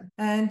well.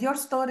 And your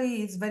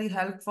story is very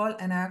helpful.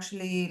 And I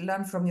actually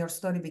learned from your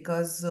story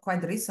because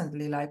quite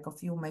recently, like a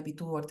few, maybe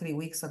 2 or 3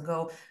 weeks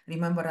ago,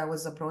 remember I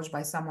was approached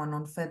by someone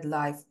on Fed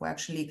Life who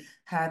actually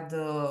has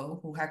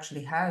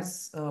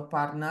a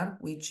partner,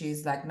 which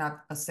is like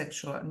not a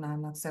sexual,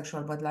 not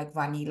sexual, but like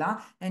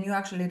vanilla. And you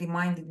actually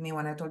reminded me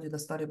when I told you the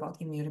story about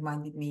him, you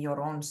reminded me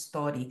your own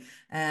story.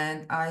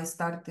 And I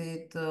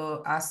started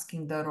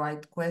asking the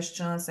right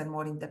questions and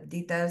more in-depth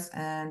details.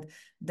 And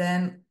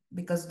then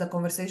because the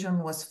conversation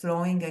was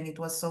flowing and it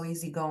was so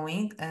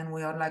easygoing and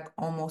we are like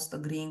almost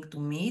agreeing to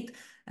meet.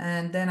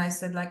 And then I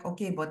said like,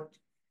 okay, but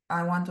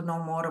I want to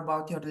know more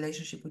about your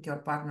relationship with your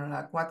partner.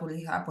 Like what will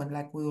happen?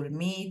 Like we will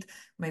meet,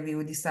 maybe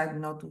we decide,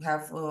 to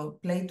have a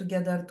play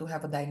together, to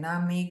have a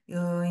dynamic.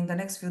 In the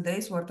next few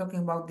days, we're talking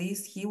about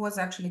this. He was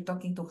actually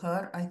talking to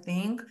her, I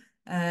think.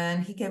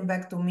 And he came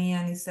back to me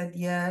and he said,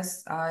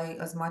 yes,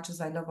 as much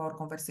as I love our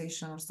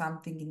conversation or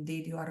something,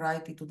 indeed, you are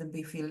right. It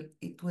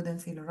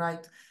wouldn't feel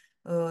right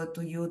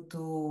to you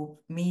to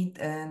meet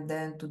and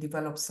then to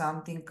develop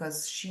something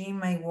because she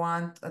may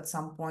want at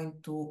some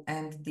point to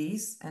end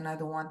this and I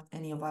don't want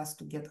any of us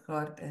to get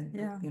hurt and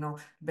Yeah.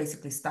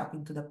 basically stop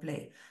into the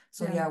play.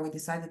 So Yeah. we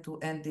decided to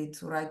end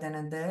it right then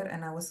and there,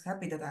 and I was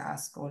happy that I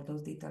asked all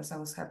those details. I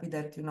was happy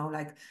that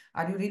like,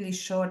 are you really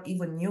sure,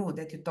 even you,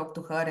 that you talk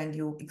to her and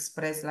you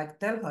express, like,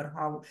 tell her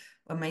how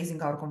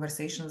amazing our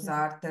conversations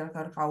are, tell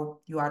her how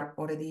you are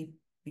already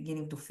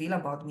beginning to feel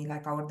about me,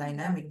 like our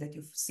dynamic that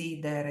you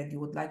see there and you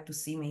would like to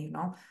see me,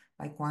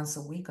 like once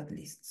a week at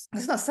least.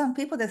 There's not some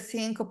people that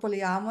think of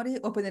polyamory,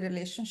 open a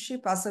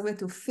relationship, as a way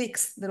to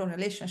fix their own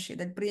relationship,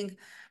 that bring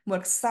more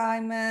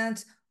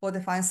excitement, or they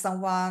find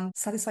someone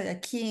satisfy a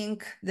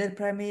kink, their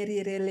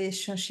primary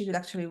relationship will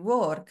actually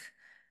work.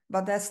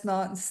 But that's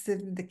not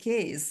necessarily the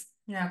case.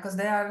 Yeah, because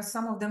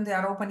some of them, they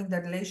are opening the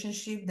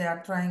relationship, they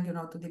are trying,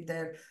 to dip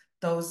their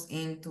toes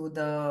into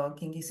the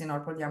kinky scene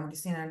or polyamory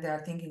scene, and they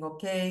are thinking,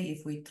 okay,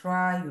 if we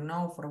try,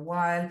 for a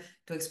while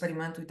to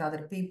experiment with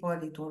other people,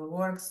 it will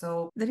work.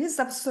 So there is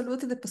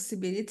absolutely the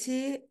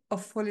possibility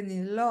of falling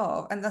in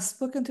love. And I've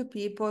spoken to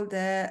people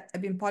that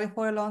have been poly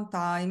for a long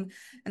time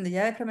and they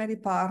have a primary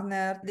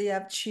partner, they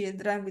have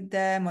children with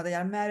them, or they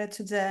are married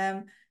to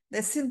them.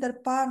 They see their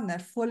partner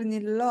falling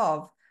in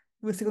love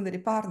with secondary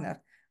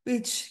partner,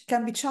 which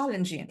can be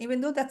challenging. Even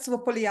though that's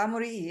what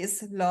polyamory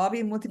is,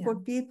 loving multiple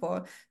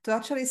people, to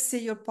actually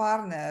see your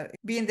partner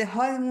be in the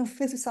honeymoon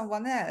phase with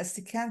someone else,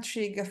 it can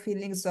trigger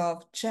feelings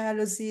of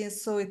jealousy.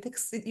 So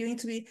you need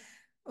to be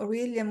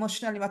really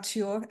emotionally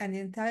mature and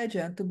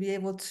intelligent to be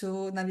able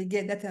to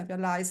navigate that and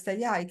realize that,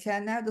 yeah, I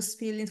can have those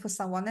feelings for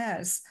someone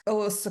else.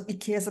 Also, he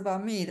cares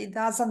about me. It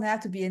doesn't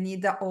have to be an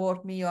either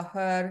or, me or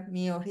her,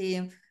 me or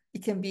him.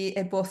 It can be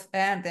a both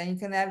and you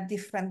can have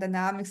different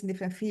dynamics and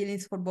different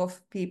feelings for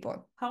both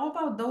people. How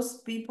about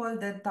those people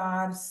that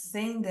are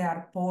saying they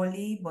are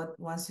poly, but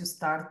once you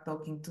start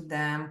talking to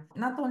them,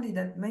 not only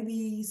that,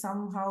 maybe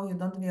somehow you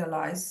don't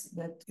realize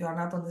that you are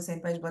not on the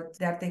same page, but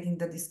they are taking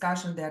the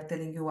discussion, they are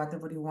telling you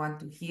whatever you want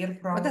to hear,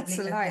 But that's a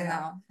probably. lie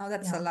now. Now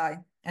that's a Yeah. lie.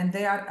 And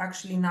they are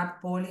actually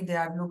not poly, they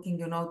are looking,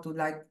 to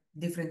like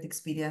different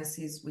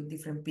experiences with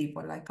different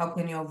people. Like, how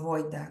can you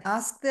avoid that?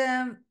 Ask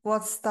them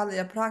what style they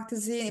are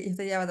practicing, if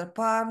they have other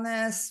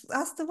partners.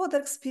 Ask them what their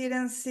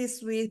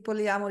experiences with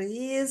polyamory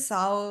is,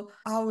 how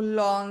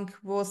long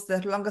was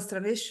their longest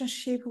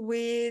relationship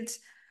with,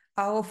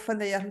 how often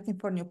they are looking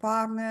for new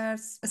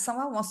partners. If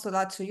someone wants to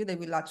lie to you, they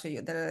will lie to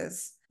you. There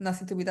is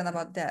nothing to be done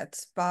about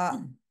that. But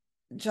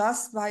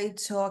just by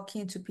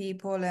talking to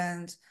people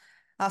and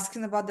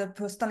asking about their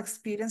personal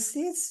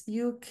experiences,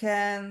 you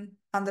can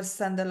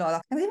understand a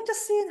lot. And even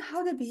just seeing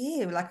how they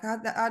behave, like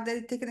are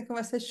they taking the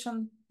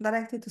conversation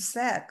directly to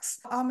sex?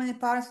 How many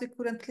partners do you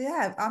currently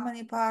have? How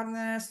many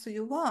partners do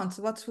you want?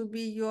 What will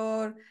be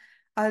your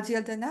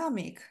ideal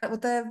dynamic?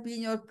 What have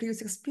been your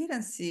previous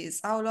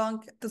experiences? How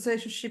long does the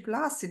relationship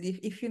lasted?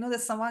 If you know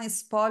that someone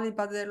is poly,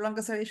 but their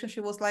longest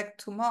relationship was like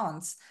 2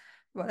 months,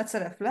 well, that's a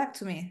red flag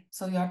to me.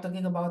 So you are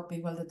talking about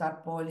people that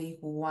are poly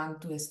who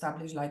want to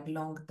establish like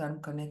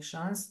long-term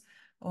connections,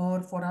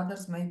 or for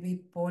others,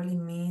 maybe poly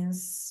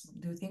means,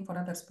 do you think for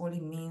others poly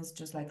means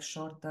just like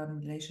short-term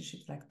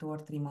relationships, like 2 or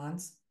 3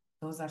 months?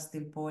 Those are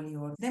still poly,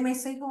 or they may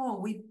say, oh,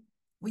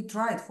 we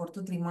tried for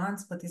 2, 3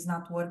 months, but it's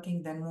not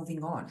working, then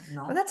moving on,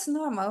 But that's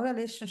normal,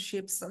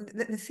 relationships.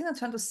 The thing I'm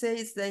trying to say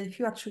is that if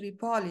you're actually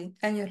poly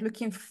and you're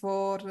looking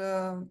for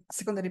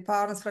secondary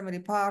partners, primary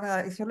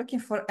partner, if you're looking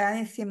for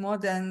anything more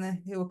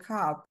than hook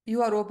up,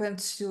 you are open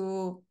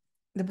to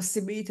the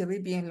possibility of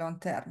it being long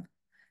term.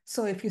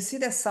 So if you see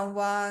that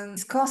someone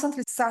is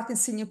constantly starting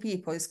to see new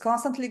people, is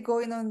constantly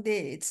going on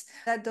dates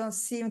that don't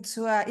seem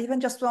to even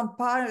just one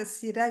partner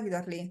see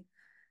regularly,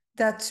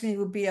 that to me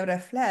would be a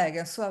red flag.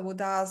 And so I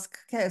would ask,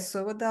 okay,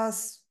 so what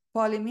does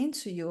poly mean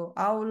to you?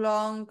 How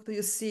long do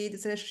you see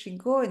this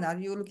relationship going? Are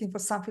you looking for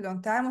something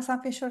long term or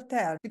something short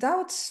term?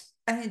 Without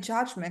any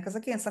judgment, because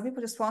again, some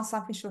people just want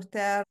something short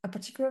term, and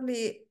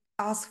particularly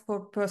ask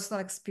for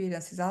personal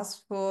experiences,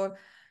 ask for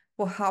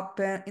what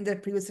happened in their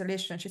previous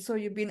relationship. So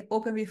you've been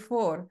open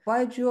before.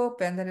 Why did you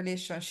open the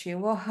relationship?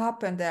 What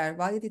happened there?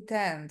 Why did it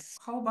end?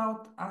 How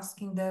about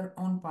asking their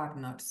own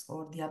partners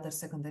or the other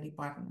secondary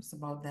partners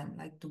about them,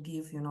 like to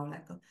give,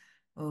 like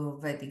a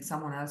vetting,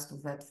 someone else to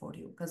vet for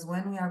you? Because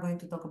when we are going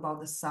to talk about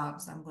the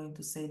subs, I'm going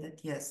to say that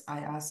yes, I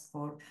asked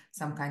for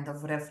some kind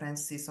of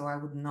references so I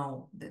would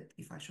know that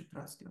if I should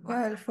trust you or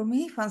not. Well, for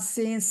me, if I'm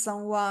seeing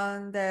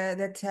someone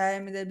that tell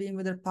me they've been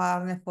with their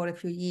partner for a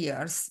few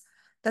years,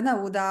 then I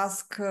would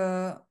ask,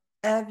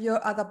 have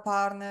your other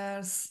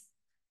partners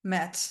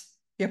met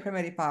your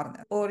primary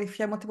partner? Or if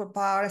you have multiple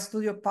partners, do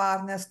your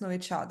partners know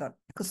each other?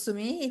 Because to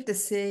me, if they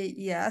say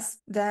yes,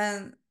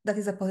 then that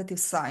is a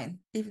positive sign.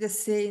 If they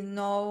say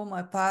no,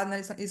 my partner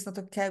is not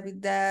okay with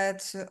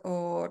that,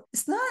 or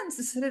it's not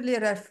necessarily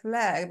a red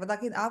flag, but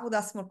again, I would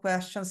ask more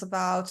questions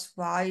about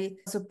why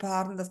your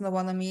partner does not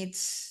want to meet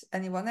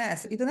anyone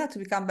else. You don't have to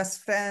become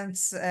best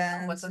friends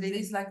and But at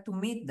least like to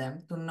meet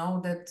them, to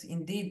know that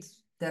indeed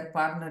their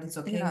partner is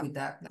okay with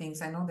that. Things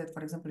I know that,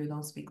 for example, you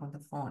don't speak on the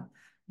phone,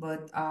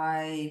 but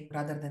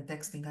rather than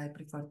texting, I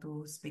prefer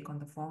to speak on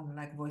the phone,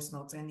 like voice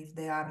notes. And if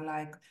they are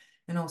like,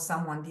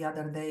 someone the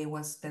other day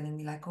was telling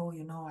me like, oh,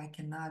 I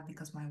cannot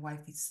because my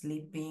wife is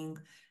sleeping.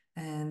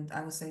 And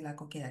I would say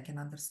like, okay, I can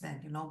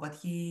understand, but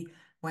he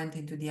went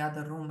into the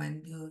other room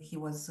and he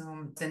was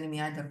sending me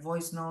either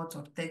voice notes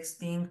or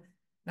texting.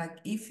 Like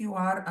if you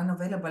are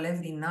unavailable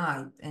every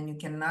night and you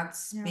cannot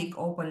speak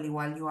openly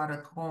while you are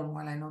at home,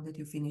 while I know that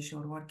you finish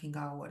your working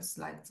hours,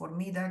 like for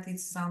me that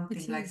is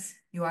something like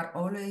you are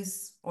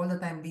always all the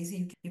time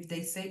busy. If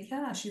they say,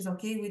 yeah, she's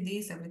okay with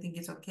this, everything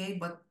is okay,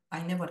 but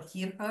I never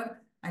hear her,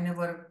 I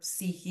never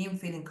see him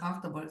feeling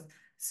comfortable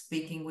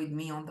speaking with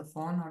me on the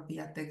phone or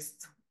via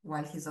text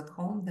while he's at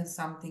home, then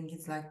something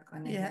is like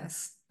a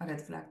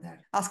red flag there.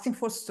 Asking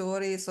for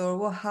stories or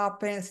what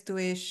happened,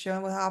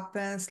 situation, what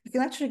happens. You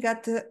can actually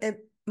get a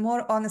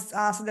more honest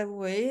answer that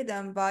way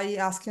than by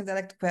asking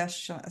direct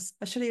questions,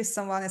 especially if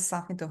someone has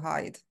something to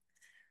hide.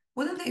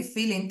 Wouldn't they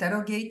feel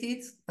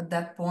interrogated at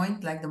that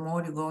point, like the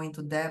more you go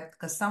into depth?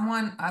 Because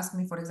someone asked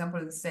me, for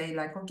example, to say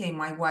like, okay,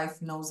 my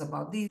wife knows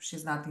about this.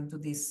 She's not into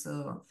this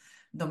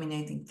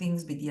dominating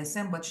things,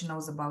 BDSM, but she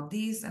knows about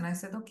this. And I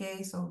said,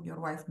 okay, so your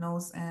wife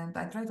knows. And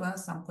I tried to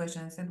ask some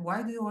questions. I said,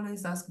 why do you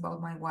always ask about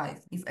my wife?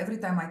 If every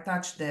time I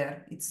touch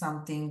there, it's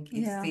something,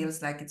 it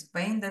feels like it's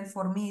pain, then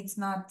for me, it's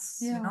not,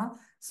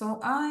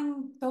 So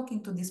I'm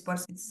talking to this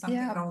person. It's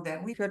something wrong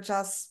there. If you're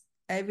just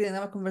having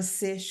another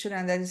conversation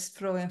and then just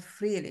flowing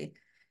freely,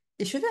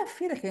 it shouldn't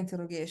feel like an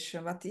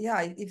interrogation. But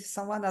yeah, if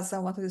someone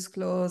doesn't want to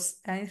disclose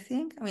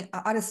anything, I mean,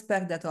 I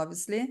respect that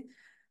obviously,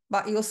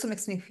 but it also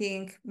makes me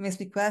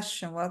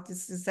question,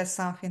 is there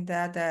something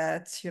there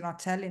that you're not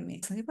telling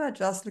me? Some people are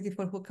just looking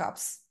for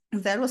hookups.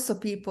 There are also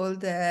people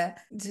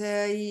that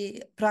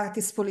they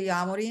practice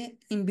polyamory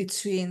in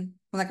between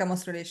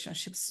monogamous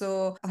relationships.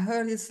 So I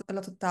heard this a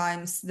lot of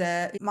times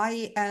that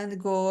my end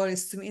goal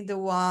is to meet the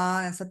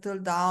one and settle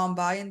down,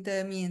 but in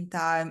the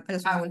meantime,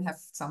 I will have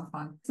some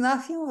fun. There's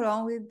nothing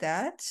wrong with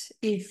that.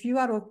 If you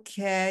are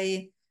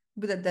okay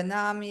with the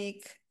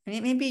dynamic,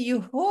 maybe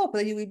you hope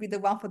that you will be the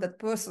one for that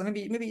person.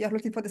 Maybe you're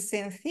looking for the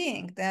same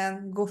thing,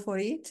 then go for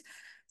it.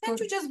 Can't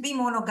you just be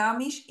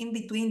monogamish in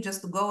between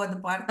just to go at the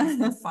parties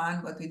for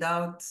fun, but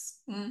without...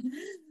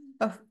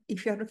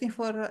 If you're looking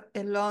for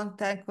a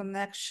long-term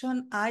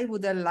connection, I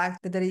would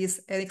like that there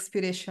is an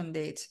expiration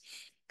date.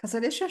 Because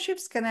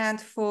relationships can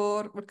end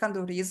for what kind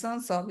of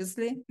reasons,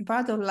 obviously. But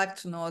I don't like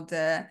to know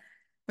that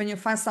when you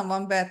find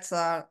someone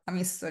better, a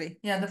mystery.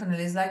 Yeah,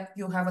 definitely. It's like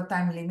you have a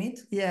time limit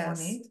on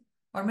it.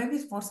 Or maybe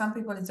for some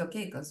people it's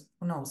okay because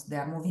who knows, they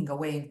are moving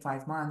away in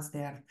 5 months,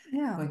 they are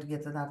going to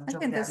get another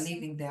job, they are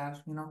leaving,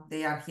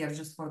 they are here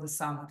just for the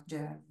summer,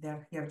 they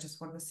are here just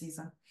for the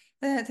season.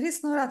 There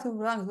is no right or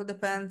wrong. It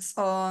depends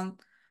on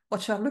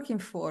what you're looking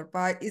for.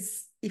 But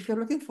if you're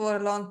looking for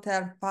a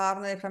long-term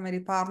partner,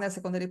 primary partner,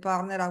 secondary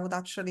partner, I would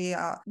actually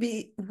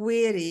be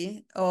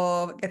wary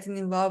of getting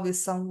involved with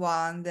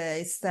someone that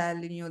is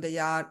telling you they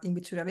are in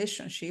between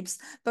relationships.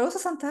 But also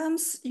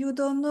sometimes you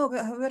don't know.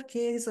 I have heard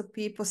cases of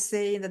people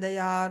saying that they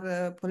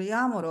are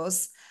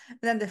polyamorous, and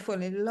then they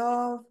fall in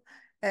love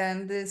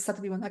and they start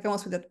to be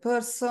monogamous with that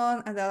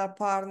person, and the other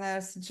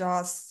partners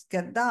just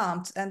get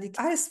dumped. And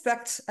I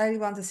respect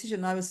everyone's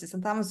decision, obviously.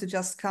 Sometimes you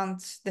just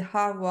can't, the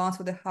hard ones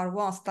with the hard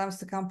ones,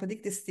 sometimes you can't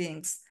predict these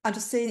things. I'm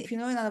just saying, if you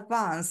know in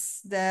advance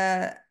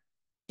that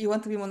you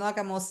want to be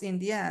monogamous in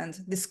the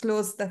end,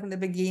 disclose that from the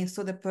beginning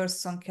so the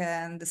person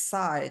can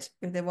decide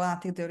if they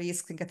want to take the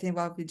risk and get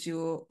involved with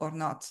you or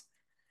not.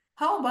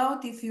 How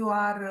about if you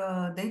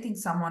are dating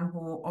someone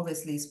who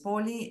obviously is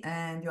poly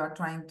and you are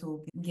trying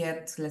to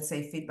get, let's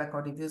say, feedback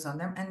or reviews on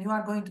them, and you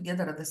are going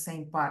together at the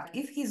same party?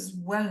 If he's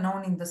well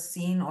known in the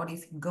scene or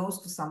if he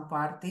goes to some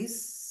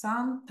parties,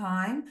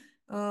 sometime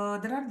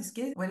there are these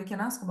cases where you can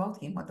ask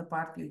about him at the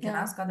party. You can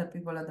ask other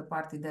people at the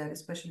party there,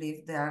 especially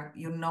if they are,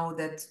 you know,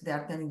 that they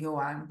are telling you,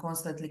 I'm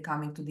constantly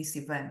coming to this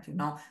event, you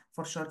know,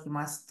 for sure he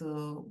must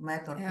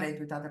met or played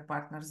with other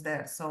partners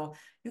there. So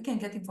you can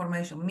get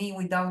information. Me,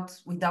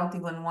 without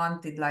even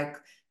wanted, like,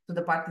 to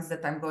the parties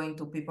that I'm going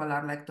to, people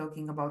are like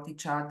talking about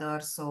each other.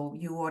 So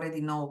you already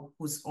know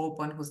who's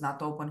open, who's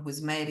not open,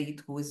 who's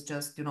married, who is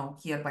just, you know,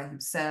 here by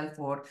himself,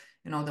 or,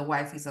 you know, the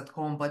wife is at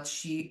home, but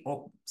she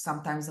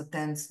sometimes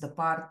attends the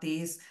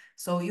parties.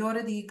 So you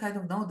already kind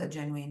of know the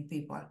genuine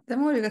people. The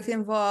more you get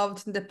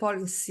involved in the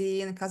poly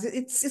scene, because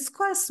it's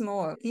quite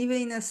small.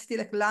 Even in a city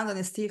like London,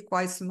 it's still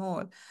quite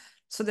small.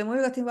 So the more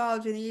you get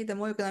involved in it, the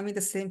more you're gonna meet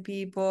the same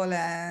people,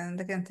 and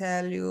they can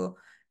tell you,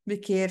 be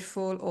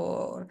careful,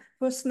 or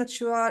person that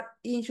you are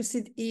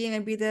interested in may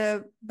be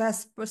the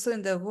best person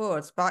in the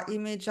world, but it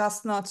may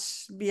just not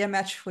be a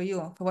match for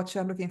you, for what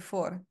you're looking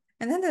for.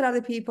 And then there are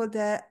the people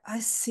that I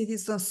see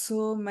this on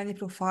so many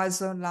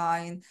profiles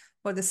online,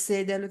 where they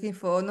say they're looking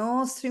for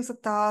no strings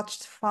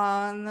attached,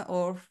 fun,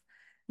 or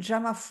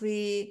drama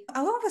free.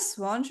 I was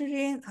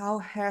wondering how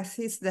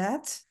healthy is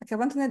that? Like I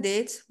went on a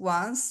date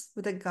once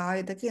with a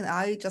guy that again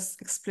I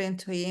just explained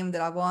to him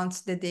that I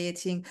want the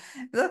dating.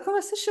 The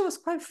conversation was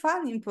quite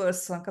fun in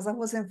person because I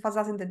was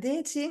emphasizing the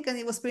dating and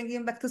he was bringing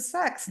him back to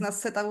sex. And I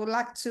said I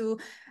like to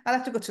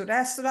go to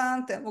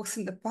restaurant and walks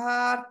in the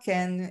park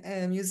and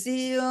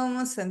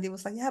museums. And he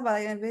was like, yeah, but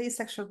I am a very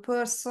sexual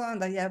person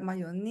and I have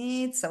my own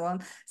needs. I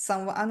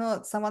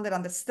know someone that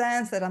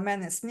understands that a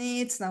man has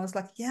needs. And I was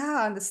like, yeah,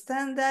 I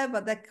understand that,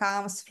 but that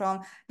comes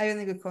from having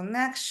a good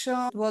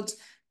connection. What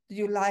do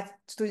you like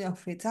to do in your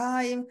free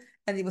time?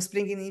 And he was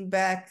bringing it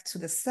back to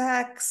the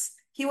sex.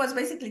 He was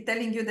basically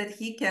telling you that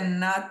he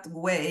cannot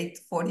wait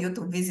for you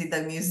to visit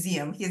the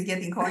museum. He's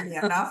getting horny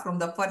enough from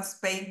the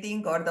first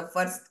painting or the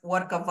first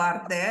work of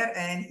art there,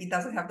 and he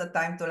doesn't have the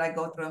time to like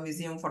go through a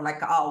museum for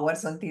like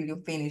hours until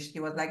you finish. He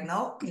was like,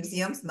 no,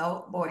 museums,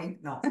 no, boring,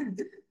 no.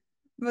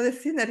 But the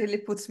thing that really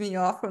puts me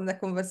off from the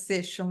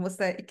conversation was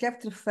that he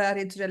kept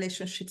referring to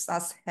relationships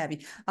as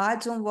heavy. I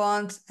don't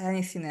want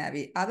anything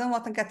heavy. I don't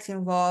want to get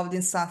involved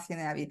in something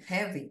heavy.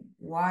 Heavy.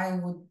 Why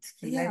would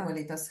he label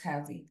it as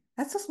heavy?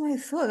 That's just my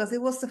thought, because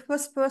it was the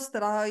first person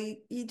that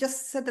he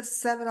just said that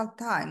several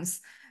times.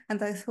 And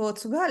I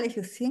thought, well, if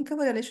you think of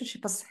a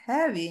relationship as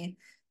heavy,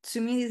 to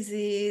me, this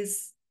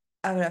is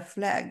a red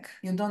flag.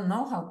 You don't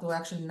know how to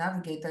actually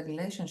navigate a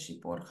relationship,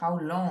 or how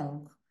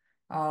long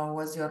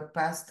was your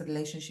past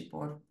relationship,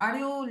 or are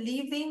you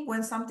leaving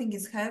when something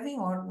is heavy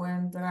or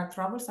when there are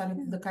troubles? Are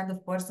you the kind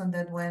of person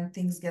that when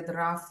things get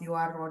rough, you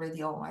are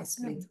already, oh, I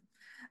split?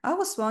 I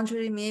was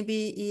wondering,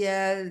 maybe he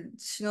had,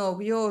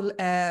 we all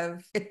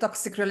have a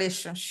toxic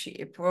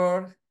relationship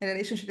or a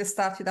relationship that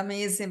started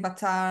amazing, but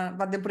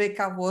the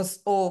breakup was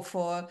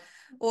awful.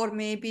 Or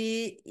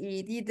maybe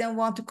he didn't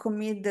want to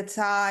commit the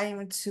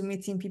time to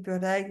meeting people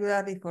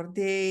regularly for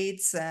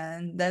dates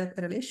and that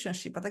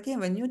relationship. But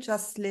again, when you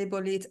just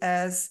label it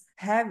as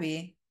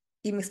heavy,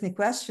 it makes me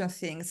question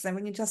things. And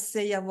when you just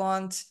say, I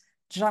want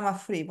drama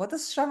free. What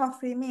does drama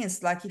free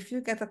means? Like if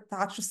you get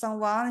attached to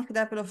someone, if you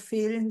develop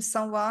feeling with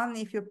someone,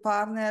 if your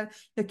partner,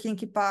 your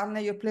kinky partner,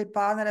 your play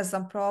partner has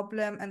some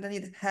problem and they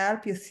need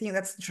help, you think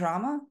that's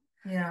drama?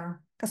 Yeah.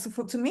 Because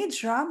to me,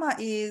 drama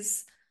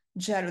is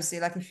jealousy.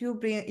 Like if you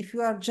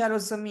are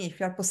jealous of me, if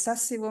you are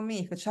possessive of me,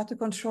 if you try to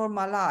control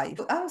my life,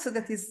 I would say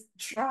that is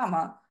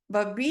drama.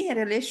 But being in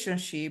a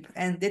relationship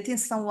and dating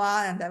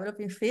someone and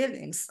developing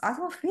feelings, I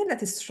don't feel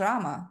that it's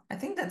drama. I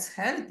think that's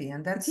healthy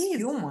and that's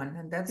human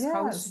and that's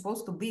how it's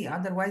supposed to be.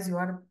 Otherwise, you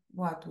are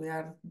what? We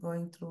are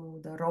going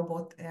through the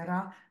robot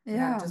era. We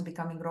are just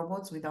becoming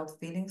robots without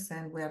feelings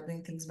and we are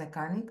doing things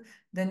mechanic.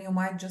 Then you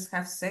might just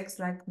have sex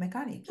like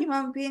mechanic.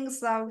 Human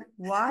beings are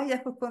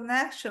wired for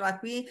connection.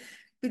 Like we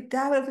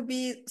develop to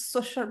be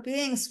social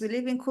beings. We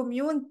live in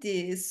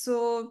communities.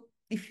 So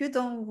if you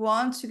don't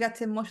want to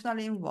get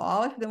emotionally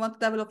involved, if you don't want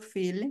to develop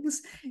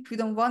feelings, if you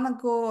don't want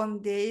to go on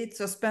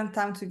dates or spend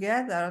time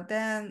together,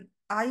 then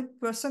I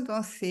personally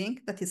don't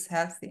think that is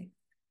healthy.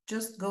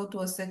 Just go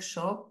to a sex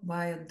shop,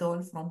 buy a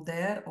doll from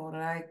there, or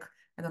like,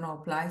 I don't know,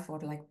 apply for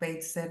like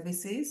paid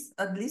services.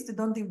 At least you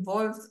don't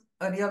involve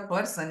a real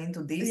person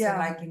into this and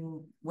like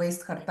you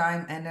waste her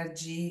time,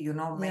 energy, you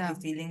know, maybe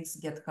feelings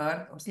get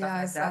hurt or stuff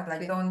like that.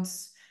 Like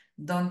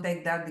don't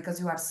take that because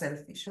you are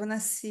selfish. When I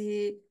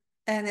see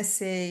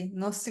NSA,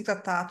 no strings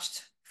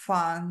attached,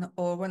 fun,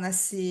 or when I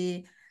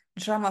see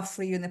drama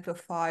free in a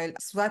profile,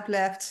 swipe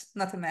left,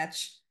 not a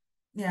match.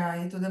 Yeah,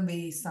 it wouldn't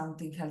be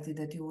something healthy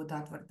that you would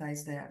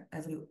advertise there.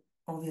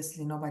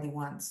 Obviously nobody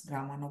wants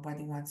drama,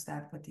 nobody wants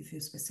that, but if you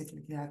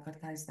specifically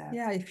advertise that.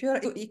 Yeah, if you're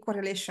in equal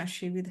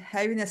relationship with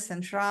heaviness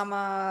and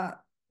drama,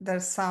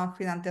 there's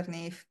something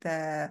underneath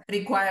that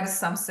requires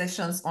some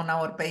sessions on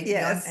our Patreon,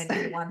 Yes. and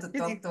you want to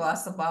talk to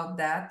us about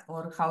that,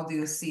 or how do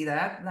you see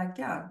that? Like,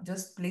 yeah,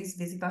 just please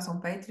visit us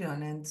on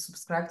Patreon and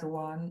subscribe to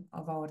one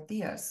of our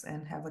tiers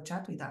and have a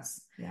chat with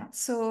us. Yeah.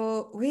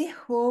 So we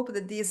hope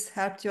that this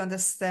helped you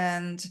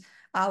understand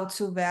how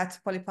to vet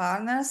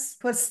polypartners.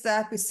 First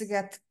step is to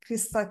get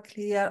crystal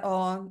clear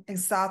on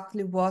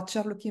exactly what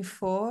you're looking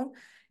for.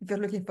 If you're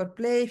looking for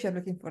play, if you're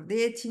looking for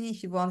dating,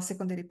 if you want a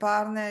secondary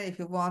partner, if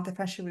you want a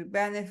friendship with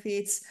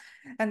benefits,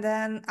 and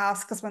then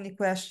ask us many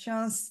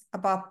questions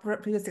about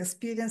previous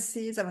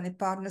experiences, how many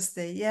partners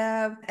they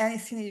have,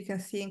 anything you can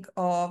think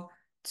of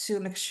to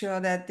make sure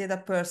that the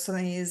other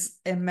person is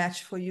a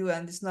match for you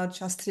and is not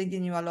just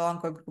stringing you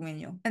along or grooming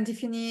you. And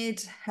if you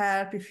need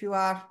help, if you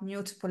are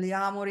new to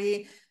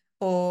polyamory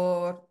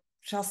or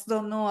just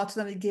don't know how to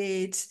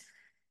navigate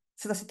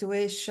certain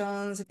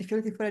situations, if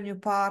you're looking for a new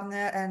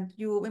partner and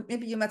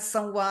maybe you met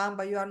someone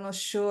but you are not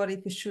sure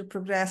if you should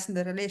progress in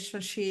the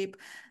relationship,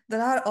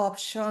 there are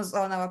options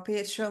on our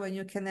Patreon when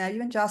you can have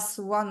even just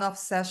one-off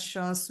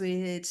sessions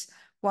with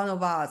one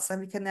of us,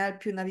 and we can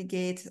help you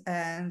navigate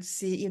and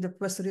see if the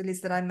person really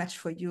is the right match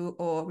for you,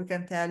 or we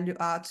can tell you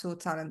how to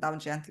turn it down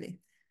gently.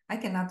 I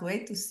cannot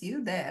wait to see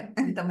you there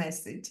with a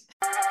message.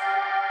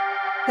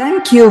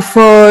 Thank you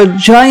for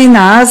joining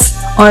us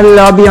on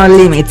Love Beyond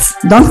Limits.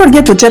 Don't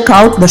forget to check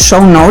out the show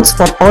notes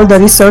for all the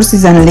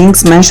resources and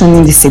links mentioned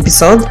in this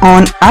episode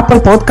on Apple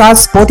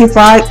Podcasts,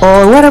 Spotify,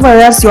 or wherever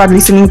else you are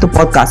listening to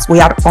podcasts. We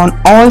are on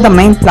all the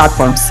main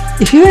platforms.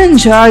 If you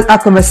enjoyed our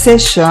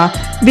conversation,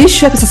 be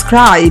sure to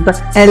subscribe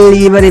and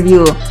leave a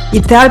review.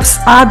 It helps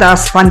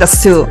others find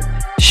us too.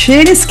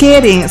 Sharing is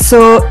caring,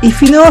 so if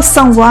you know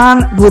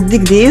someone who would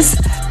dig this,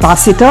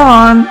 pass it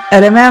on.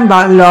 And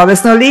remember, love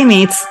has no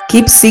limits.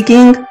 Keep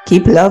seeking,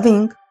 keep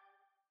loving.